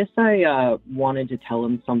I guess I wanted to tell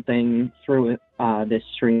him something through this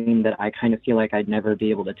stream that I kind of feel like I'd never be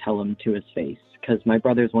able to tell him to his face, because my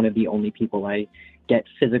brother's one of the only people I get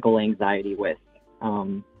physical anxiety with.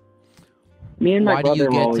 Me and my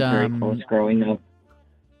brother were always very close growing up.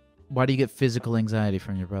 Why do you get physical anxiety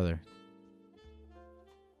from your brother?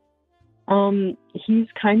 He's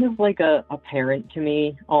kind of like a parent to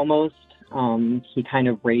me, almost. He kind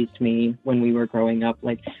of raised me when we were growing up.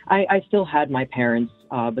 Like, I still had my parents,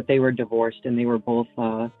 but they were divorced, and they were both,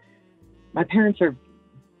 my parents are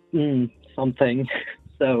something.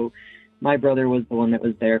 So my brother was the one that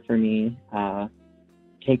was there for me,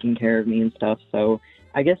 taking care of me and stuff. So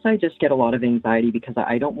I guess I just get a lot of anxiety because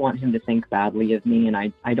I don't want him to think badly of me, and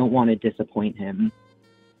I don't want to disappoint him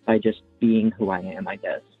by just being who I am, I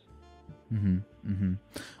guess.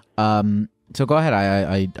 So go ahead.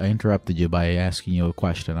 I interrupted you by asking you a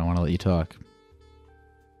question. I want to let you talk.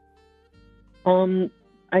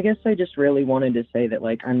 I guess I just really wanted to say that,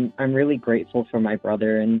 like, I'm really grateful for my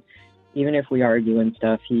brother, and even if we argue and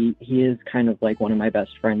stuff, he is kind of like one of my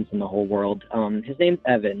best friends in the whole world. His name's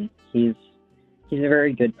Evan. He's a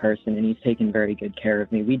very good person, and he's taken very good care of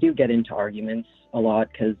me. We do get into arguments a lot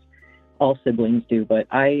because all siblings do, but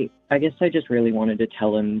I guess I just really wanted to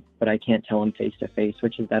tell him, but I can't tell him face to face,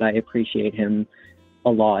 which is that I appreciate him a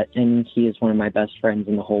lot, and he is one of my best friends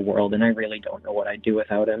in the whole world, and I really don't know what I'd do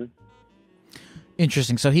without him.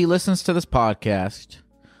 Interesting. So he listens to this podcast.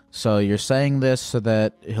 So you're saying this so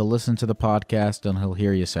that he'll listen to the podcast and he'll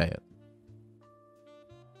hear you say it.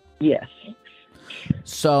 Yes.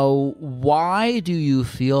 So why do you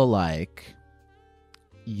feel like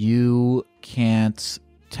you can't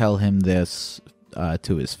tell him this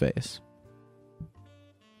to his face?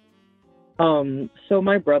 So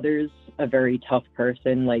my brother's a very tough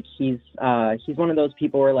person. Like, he's one of those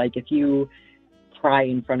people where, like, if you cry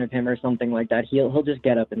in front of him or something like that, he'll just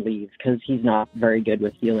get up and leave because he's not very good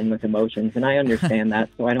with dealing with emotions, and I understand that.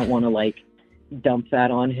 So I don't want to, like, dump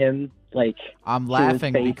that on him. Like, I'm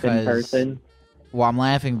laughing because I'm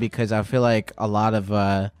laughing because I feel like a lot of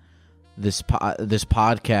this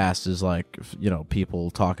podcast is like, you know,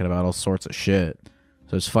 people talking about all sorts of shit.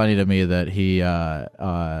 So it's funny to me that he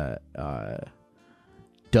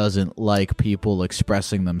doesn't like people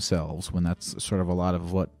expressing themselves when that's sort of a lot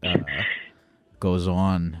of what goes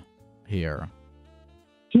on here.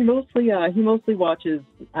 He mostly watches,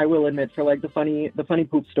 I will admit, for like the funny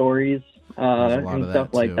poop stories and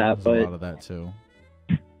stuff like that. But a lot of that too.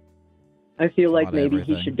 I feel like maybe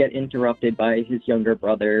he should get interrupted by his younger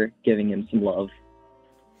brother giving him some love.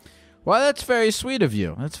 Well, that's very sweet of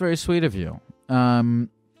you.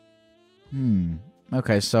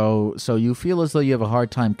 Okay, so you feel as though you have a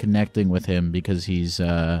hard time connecting with him because he's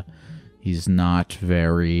not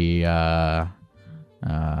very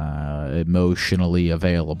emotionally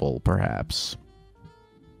available, perhaps.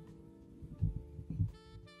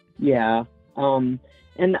 Yeah. And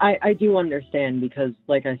I do understand because,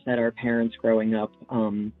 like I said, our parents growing up,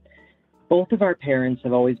 both of our parents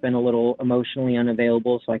have always been a little emotionally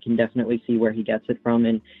unavailable, so I can definitely see where he gets it from.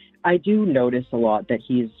 And I do notice a lot that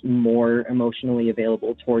he's more emotionally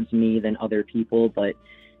available towards me than other people, but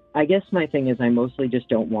I guess my thing is I mostly just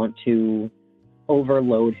don't want to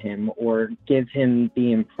overload him or give him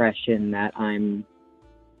the impression that I'm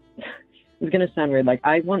it's going to sound weird. Like,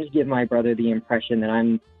 I want to give my brother the impression that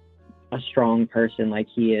I'm a strong person like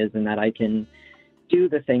he is and that I can do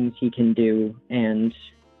the things he can do. And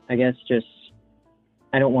I guess just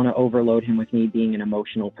I don't want to overload him with me being an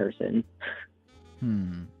emotional person.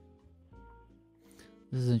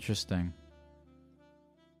 This is interesting.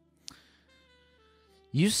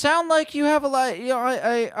 You sound like you have a lot. You know,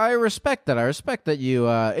 I respect that. I respect that you.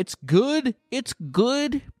 It's good. It's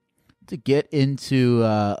good to get into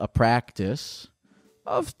a practice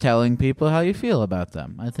of telling people how you feel about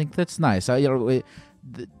them. I think that's nice. We've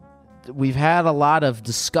had a lot of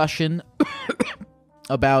discussion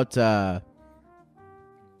about how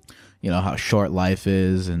short life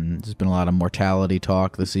is, and there's been a lot of mortality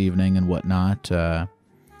talk this evening and whatnot.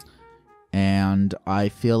 And I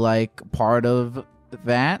feel like part of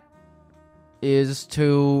that is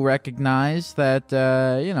to recognize that,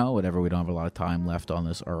 whatever, we don't have a lot of time left on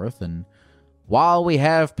this earth. And while we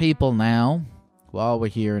have people now, while we're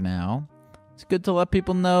here now, it's good to let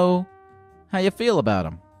people know how you feel about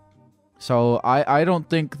them. So I don't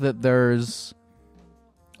think that there's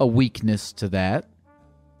a weakness to that.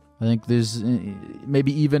 I think there's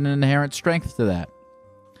maybe even an inherent strength to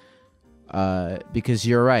that. Because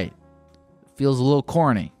you're right. It feels a little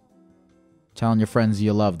corny. Telling your friends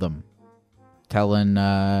you love them. Telling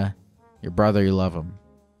your brother you love him.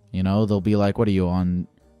 They'll be like, what are you, on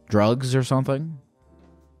drugs or something?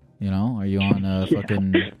 Are you on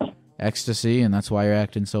fucking ecstasy and that's why you're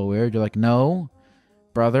acting so weird? You're like, no,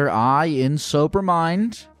 brother, I, in sober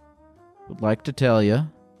mind, would like to tell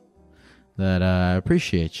you that I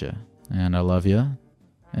appreciate you and I love you.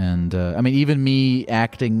 And, even me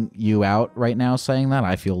acting you out right now saying that,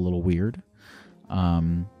 I feel a little weird.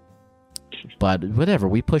 But whatever,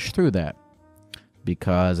 we push through that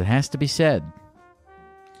because it has to be said,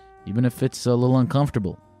 even if it's a little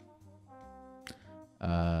uncomfortable.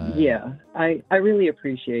 Yeah, I really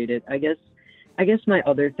appreciate it. I guess my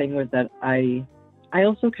other thing was that I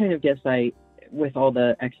also kind of guess with all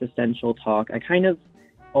the existential talk, I kind of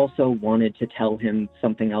also wanted to tell him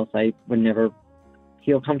something else I would never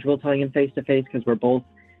feel comfortable telling him face to face because we're both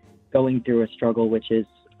going through a struggle, which is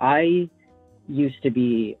I used to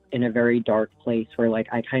be in a very dark place where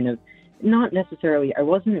I kind of not necessarily I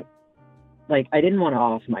wasn't I didn't want to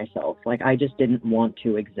off myself, I just didn't want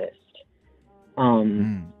to exist.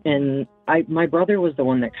 And my brother was the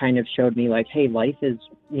one that kind of showed me hey, life is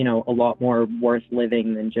a lot more worth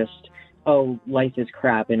living than just, oh, life is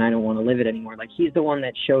crap and I don't want to live it anymore. He's the one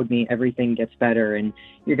that showed me everything gets better and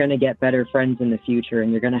you're going to get better friends in the future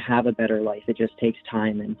and you're going to have a better life. It just takes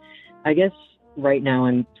time. And I guess right now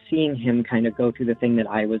I'm seeing him kind of go through the thing that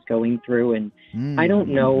I was going through, and I don't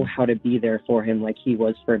know how to be there for him like he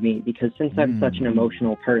was for me, because since I'm such an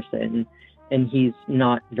emotional person and he's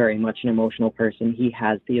not very much an emotional person, he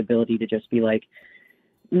has the ability to just be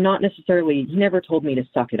not necessarily, he never told me to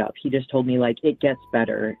suck it up. He just told me it gets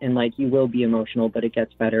better and you will be emotional, but it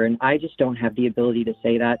gets better. And I just don't have the ability to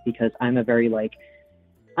say that because I'm a very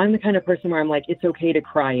I'm the kind of person where I'm it's okay to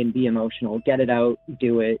cry and be emotional, get it out,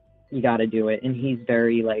 do it. You got to do it. And he's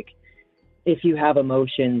very if you have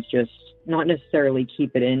emotions, just not necessarily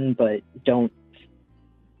keep it in, but don't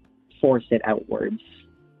force it outwards.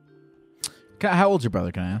 How old's your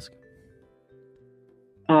brother, can I ask?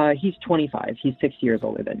 He's 25. He's 6 years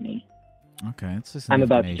older than me. Okay. I'm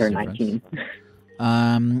about to turn 19.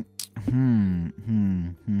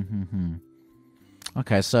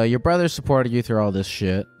 Okay, so your brother supported you through all this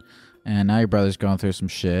shit. And now your brother's going through some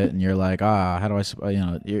shit, and you're like, how do I,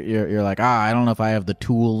 you're like, I don't know if I have the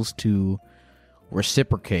tools to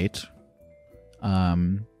reciprocate.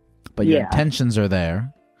 But your intentions are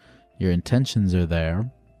there. Your intentions are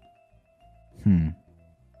there. I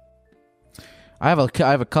have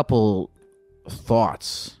a couple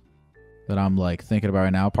thoughts that I'm thinking about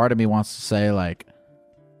right now. Part of me wants to say all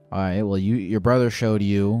right, well, your brother showed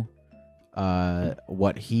you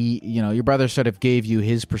what he, your brother sort of gave you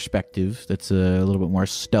his perspective that's a little bit more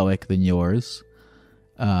stoic than yours.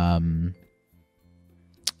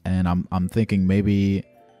 and I'm thinking maybe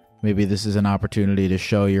this is an opportunity to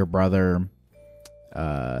show your brother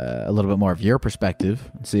a little bit more of your perspective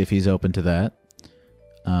and see if he's open to that.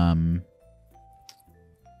 But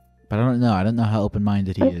I don't know. I don't know how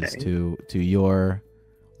open-minded he is to your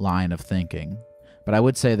line of thinking. But I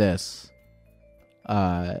would say this.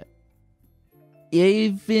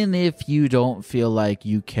 Even if you don't feel like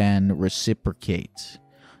you can reciprocate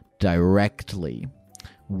directly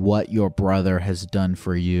what your brother has done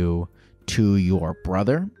for you to your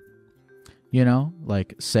brother, you know,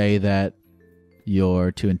 like say that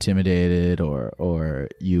you're too intimidated or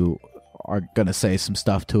you are going to say some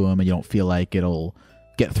stuff to him and you don't feel like it'll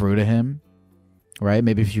get through to him, right?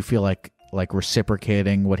 Maybe if you feel like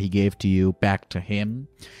reciprocating what he gave to you back to him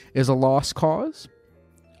is a lost cause.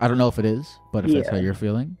 I don't know if it is, but if that's how you're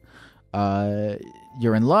feeling,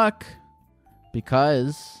 you're in luck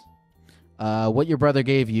because what your brother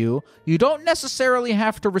gave you, you don't necessarily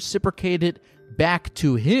have to reciprocate it back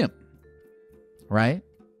to him, right?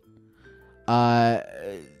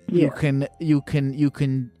 You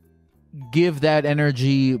can give that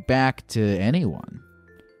energy back to anyone,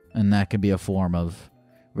 and that can be a form of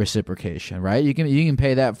reciprocation, right? You can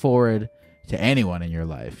pay that forward to anyone in your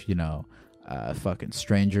life, you know. Fucking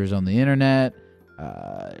strangers on the internet,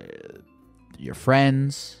 your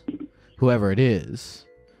friends, whoever it is.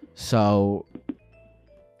 So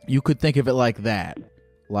you could think of it like that.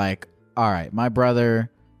 Like, all right, my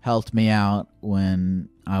brother helped me out when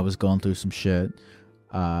I was going through some shit.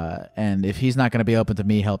 And if he's not going to be open to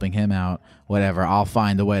me helping him out, whatever, I'll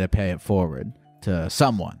find a way to pay it forward to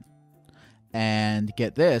someone. And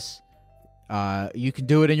get this, you can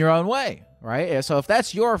do it in your own way, right? So if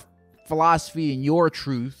that's your philosophy and your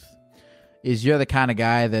truth, is you're the kind of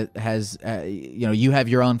guy that has you have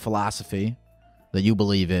your own philosophy that you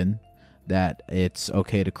believe in, that it's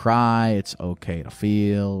okay to cry, it's okay to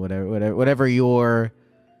feel, whatever your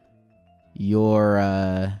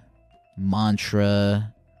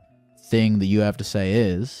mantra thing that you have to say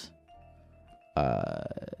is,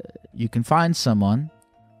 you can find someone,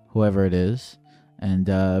 whoever it is, and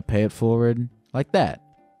pay it forward like that,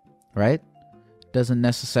 right? Doesn't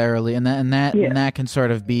necessarily, and that can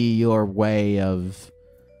sort of be your way of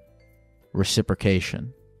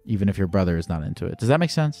reciprocation, even if your brother is not into it. Does that make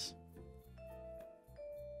sense?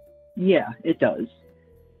 Yeah, it does.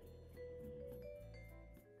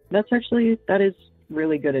 That is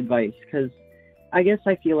really good advice, because I guess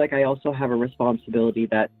I feel like I also have a responsibility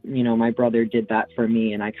that, you know, my brother did that for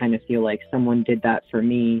me, and I kind of feel like someone did that for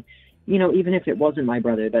me, you know, even if it wasn't my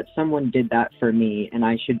brother, that someone did that for me, and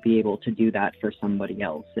I should be able to do that for somebody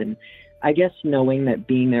else. And I guess knowing that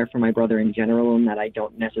being there for my brother in general, and that I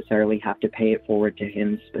don't necessarily have to pay it forward to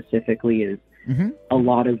him specifically, is a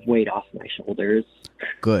lot of weight off my shoulders.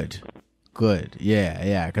 Good.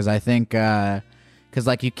 Yeah. Because I think, because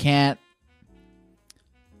like you can't,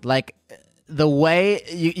 like the way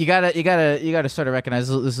you gotta sort of recognize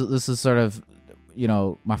this is sort of, you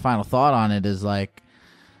know, my final thought on it is like,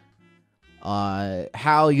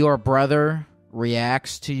 how your brother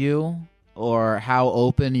reacts to you, or how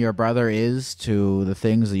open your brother is to the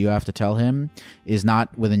things that you have to tell him, is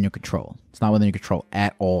not within your control. It's not within your control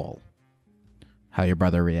at all. How your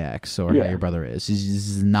brother reacts or how your brother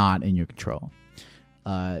is not in your control.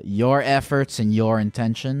 Your efforts and your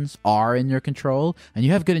intentions are in your control, and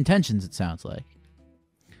you have good intentions, it sounds like.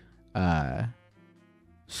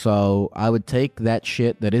 So I would take that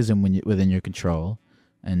shit that isn't within your control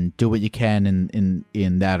and do what you can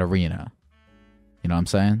in that arena. You know what I'm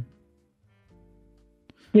saying?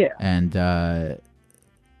 Yeah. And I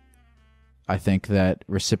think that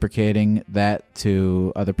reciprocating that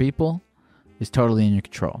to other people is totally in your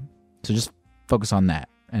control. So just focus on that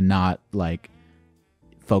and not like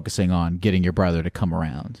focusing on getting your brother to come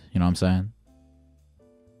around. You know what I'm saying?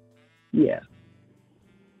 Yeah.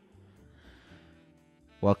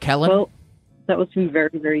 Well, Kellen? Well, that was some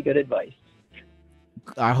very, very good advice.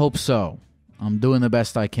 I hope so. I'm doing the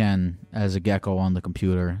best I can as a gecko on the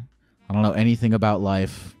computer. I don't know anything about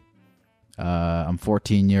life. I'm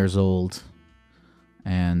 14 years old.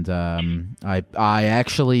 And I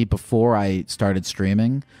actually, before I started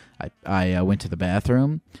streaming, I went to the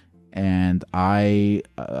bathroom, and when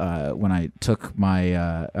I took my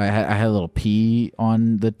I had a little pee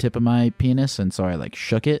on the tip of my penis, and so I like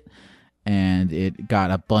shook it, and it got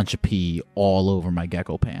a bunch of pee all over my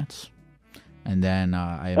gecko pants. And then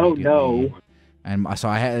I immediately, and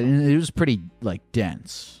so it was pretty like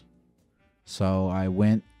dense. So I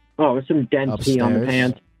went. Oh, with some dense upstairs, pee on the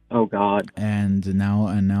pants. Oh God! And now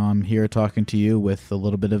I'm here talking to you with a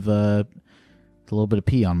little bit of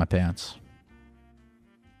pee on my pants.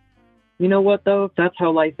 you know what, though? That's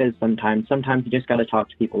how life is sometimes. Sometimes you just got to talk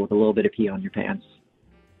to people with a little bit of pee on your pants.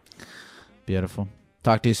 Beautiful.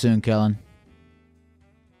 Talk to you soon, Kellen.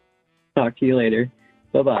 Talk to you later.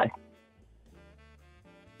 Bye-bye.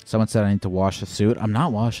 Someone said I need to wash the suit. I'm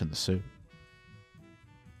not washing the suit.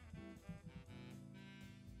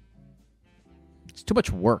 It's too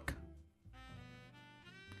much work.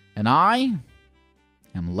 And I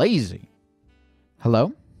am lazy.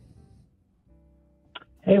 Hello?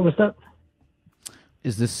 Hey, what's up?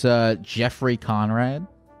 Is this Jeffrey Conrad?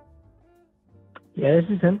 Yeah, this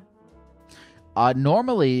is him.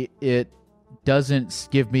 Normally, it doesn't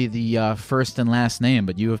give me the first and last name,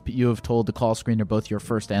 but you have told the call screener both your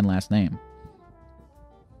first and last name.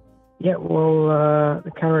 Yeah, well,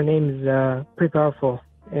 the Conrad name is pretty powerful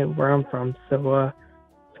where I'm from, so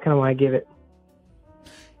that's kind of why I give it.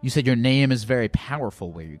 You said your name is very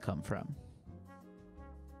powerful where you come from.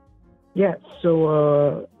 Yeah,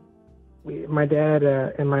 so my dad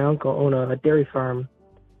and my uncle own a dairy farm,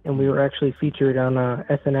 and we were actually featured on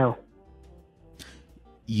SNL.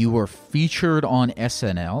 You were featured on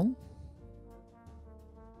SNL?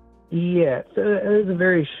 Yeah, so it was a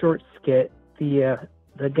very short skit. The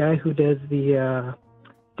guy who does the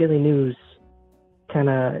Daily News kind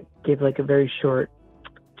of gave like a very short,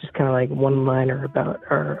 just kind of like one-liner about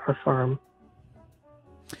our farm.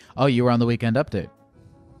 Oh, you were on the Weekend Update?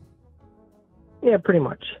 Yeah, pretty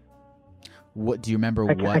much. What do you remember?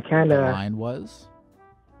 What the line was?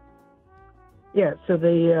 Yeah, so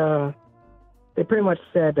they pretty much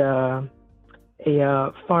said a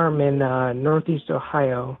farm in northeast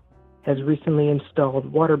Ohio has recently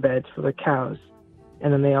installed water beds for their cows,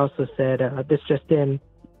 and then they also said this just in,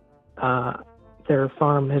 their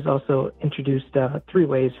farm has also introduced 3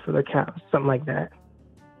 ways for their cows, something like that.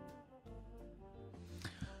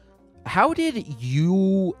 How did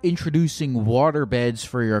you introducing water beds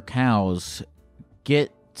for your cows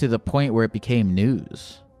get to the point where it became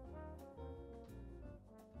news?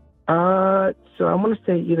 So I want to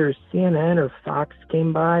say either CNN or Fox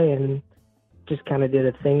came by and just kind of did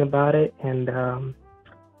a thing about it, and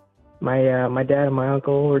my dad and my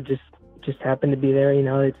uncle were just happened to be there. You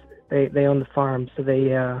know, they own the farm, so they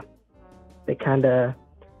kind of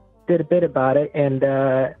did a bit about it, and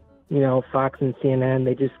you know, Fox and CNN,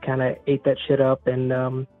 they just kind of ate that shit up, and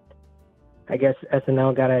I guess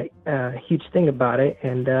SNL got a huge thing about it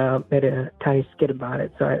and made a tiny skit about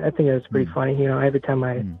it. So I think it was pretty funny. You know, every time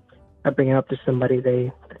I bring it up to somebody,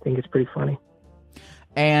 they think it's pretty funny.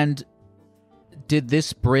 And did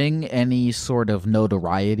this bring any sort of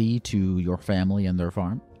notoriety to your family and their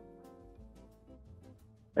farm?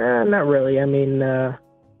 Not really. I mean,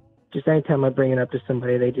 just anytime I bring it up to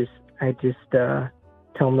somebody, I just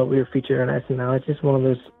tell them that we were featured on SNL. It's just one of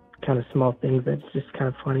those kind of small things that's just kind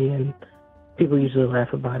of funny, and people usually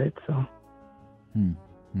laugh about it. So,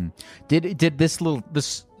 did this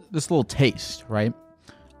little taste, right,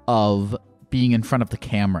 of being in front of the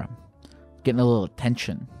camera, getting a little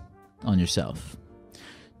attention on yourself,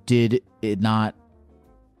 did it not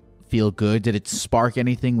feel good? Did it spark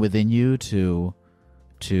anything within you to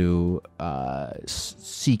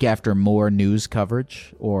seek after more news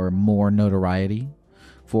coverage or more notoriety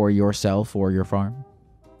for yourself or your farm?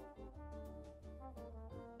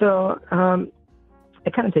 So I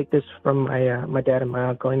kind of take this from my dad and my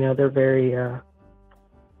uncle. You know, they're very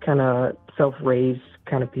kind of self-raised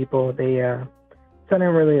kind of people. They so I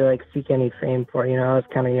didn't really like seek any fame for it. You know, I was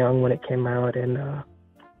kind of young when it came out, and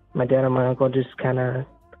my dad and my uncle just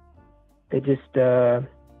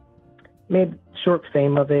made short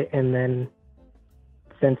fame of it, and then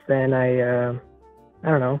since then I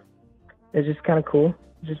don't know, it's just kind of cool.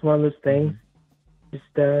 It's just one of those things.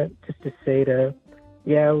 Just to say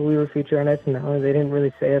yeah, we were featured on SNL. They didn't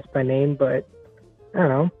really say us by name, but I don't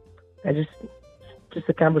know. Just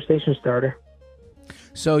a conversation starter.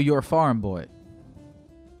 So you're a farm boy?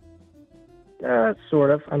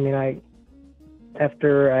 Sort of. I mean,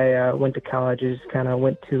 after I went to college, I just kind of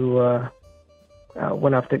went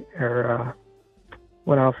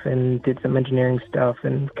off and did some engineering stuff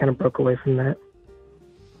and kind of broke away from that.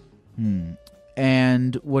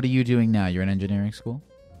 And what are you doing now? You're in engineering school?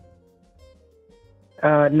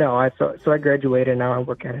 No, I graduated, and now I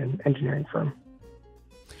work at an engineering firm.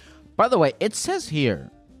 By the way, it says here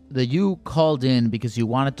that you called in because you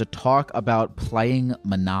wanted to talk about playing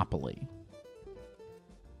Monopoly.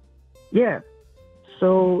 Yeah.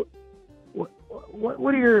 So,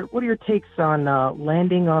 what are your takes on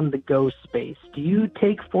landing on the Go space? Do you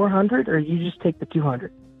take 400 or you just take the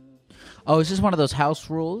 200? Oh, is this one of those house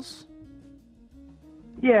rules?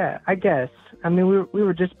 Yeah, I guess. I mean, we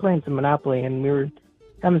were just playing some Monopoly, and we were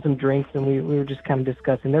having some drinks, and we were just kind of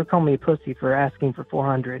discussing. They were calling me a pussy for asking for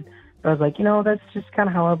 400. But I was like, that's just kind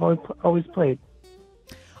of how I've always played.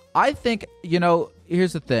 I think,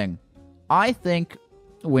 here's the thing. I think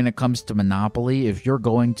when it comes to Monopoly, if you're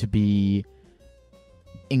going to be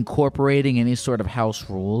incorporating any sort of house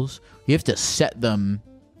rules, you have to set them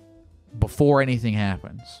before anything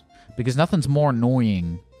happens. Because nothing's more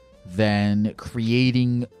annoying than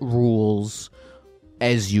creating rules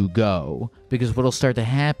as you go. Because what'll start to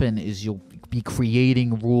happen is you'll be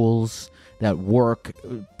creating rules that work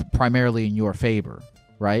primarily in your favor,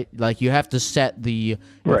 right? Like, you have to set the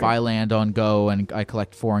if I land on go and I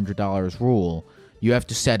collect $400 rule, you have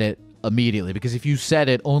to set it immediately. Because if you set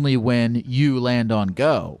it only when you land on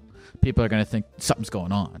go, people are going to think something's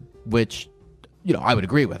going on, which, I would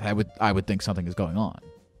agree with. I would think something is going on.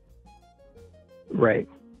 Right.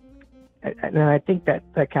 And I think that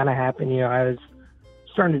kind of happened. I was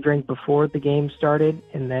starting to drink before the game started,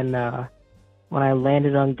 and then when I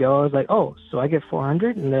landed on go, I was like, oh, so I get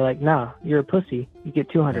 400? And they're like, nah, you're a pussy. You get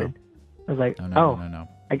 200. No. I was like, no.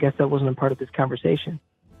 I guess that wasn't a part of this conversation.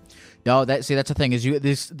 No, that's the thing is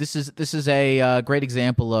this is a great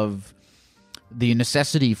example of the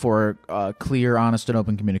necessity for clear, honest, and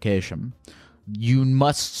open communication. You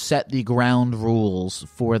must set the ground rules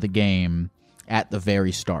for the game at the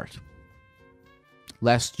very start,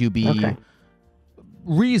 lest you be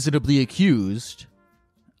reasonably accused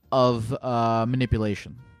of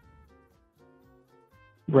manipulation.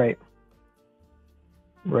 Right,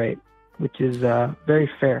 which is very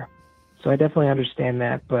fair. So I definitely understand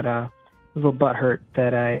that, but I was a little butthurt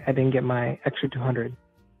that I didn't get my extra 200.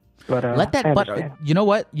 But let that butt. You know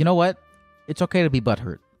what? It's okay to be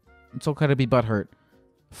butthurt. It's okay to be butthurt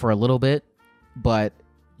for a little bit, but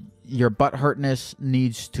your butthurtness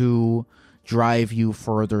needs to drive you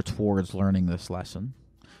further towards learning this lesson.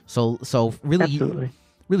 So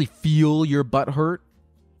really feel your butt hurt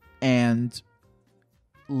and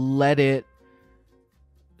let it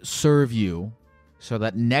serve you, so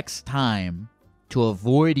that next time, to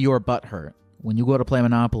avoid your butt hurt, when you go to play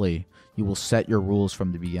Monopoly, you will set your rules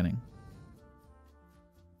from the beginning.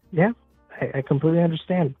 Yeah, I completely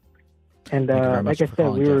understand. And like I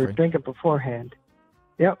said, we were drinking beforehand.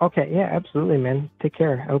 Yeah, okay. Yeah, absolutely, man. Take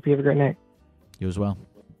care. I hope you have a great night. You as well.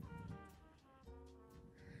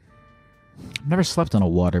 I've never slept on a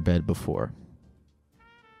waterbed before.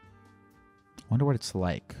 I wonder what it's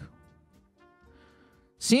like.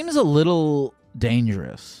 Seems a little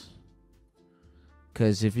dangerous.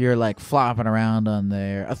 Because if you're like flopping around on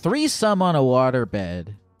there, a threesome on a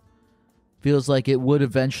waterbed feels like it would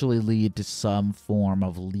eventually lead to some form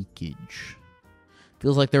of leakage.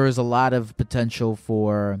 Feels like there is a lot of potential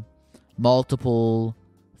for multiple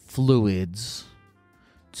fluids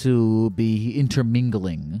to be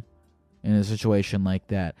intermingling in a situation like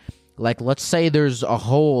that. Like, let's say there's a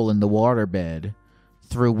hole in the waterbed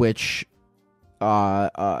through which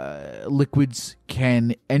liquids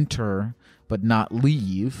can enter but not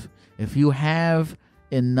leave. If you have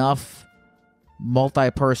enough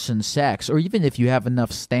multi-person sex, or even if you have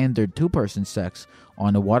enough standard two-person sex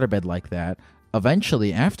on a waterbed like that,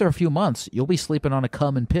 eventually, after a few months, you'll be sleeping on a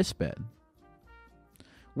cum and piss bed.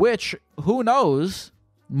 Which, who knows,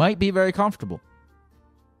 might be very comfortable.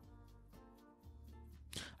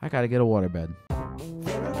 I gotta get a waterbed.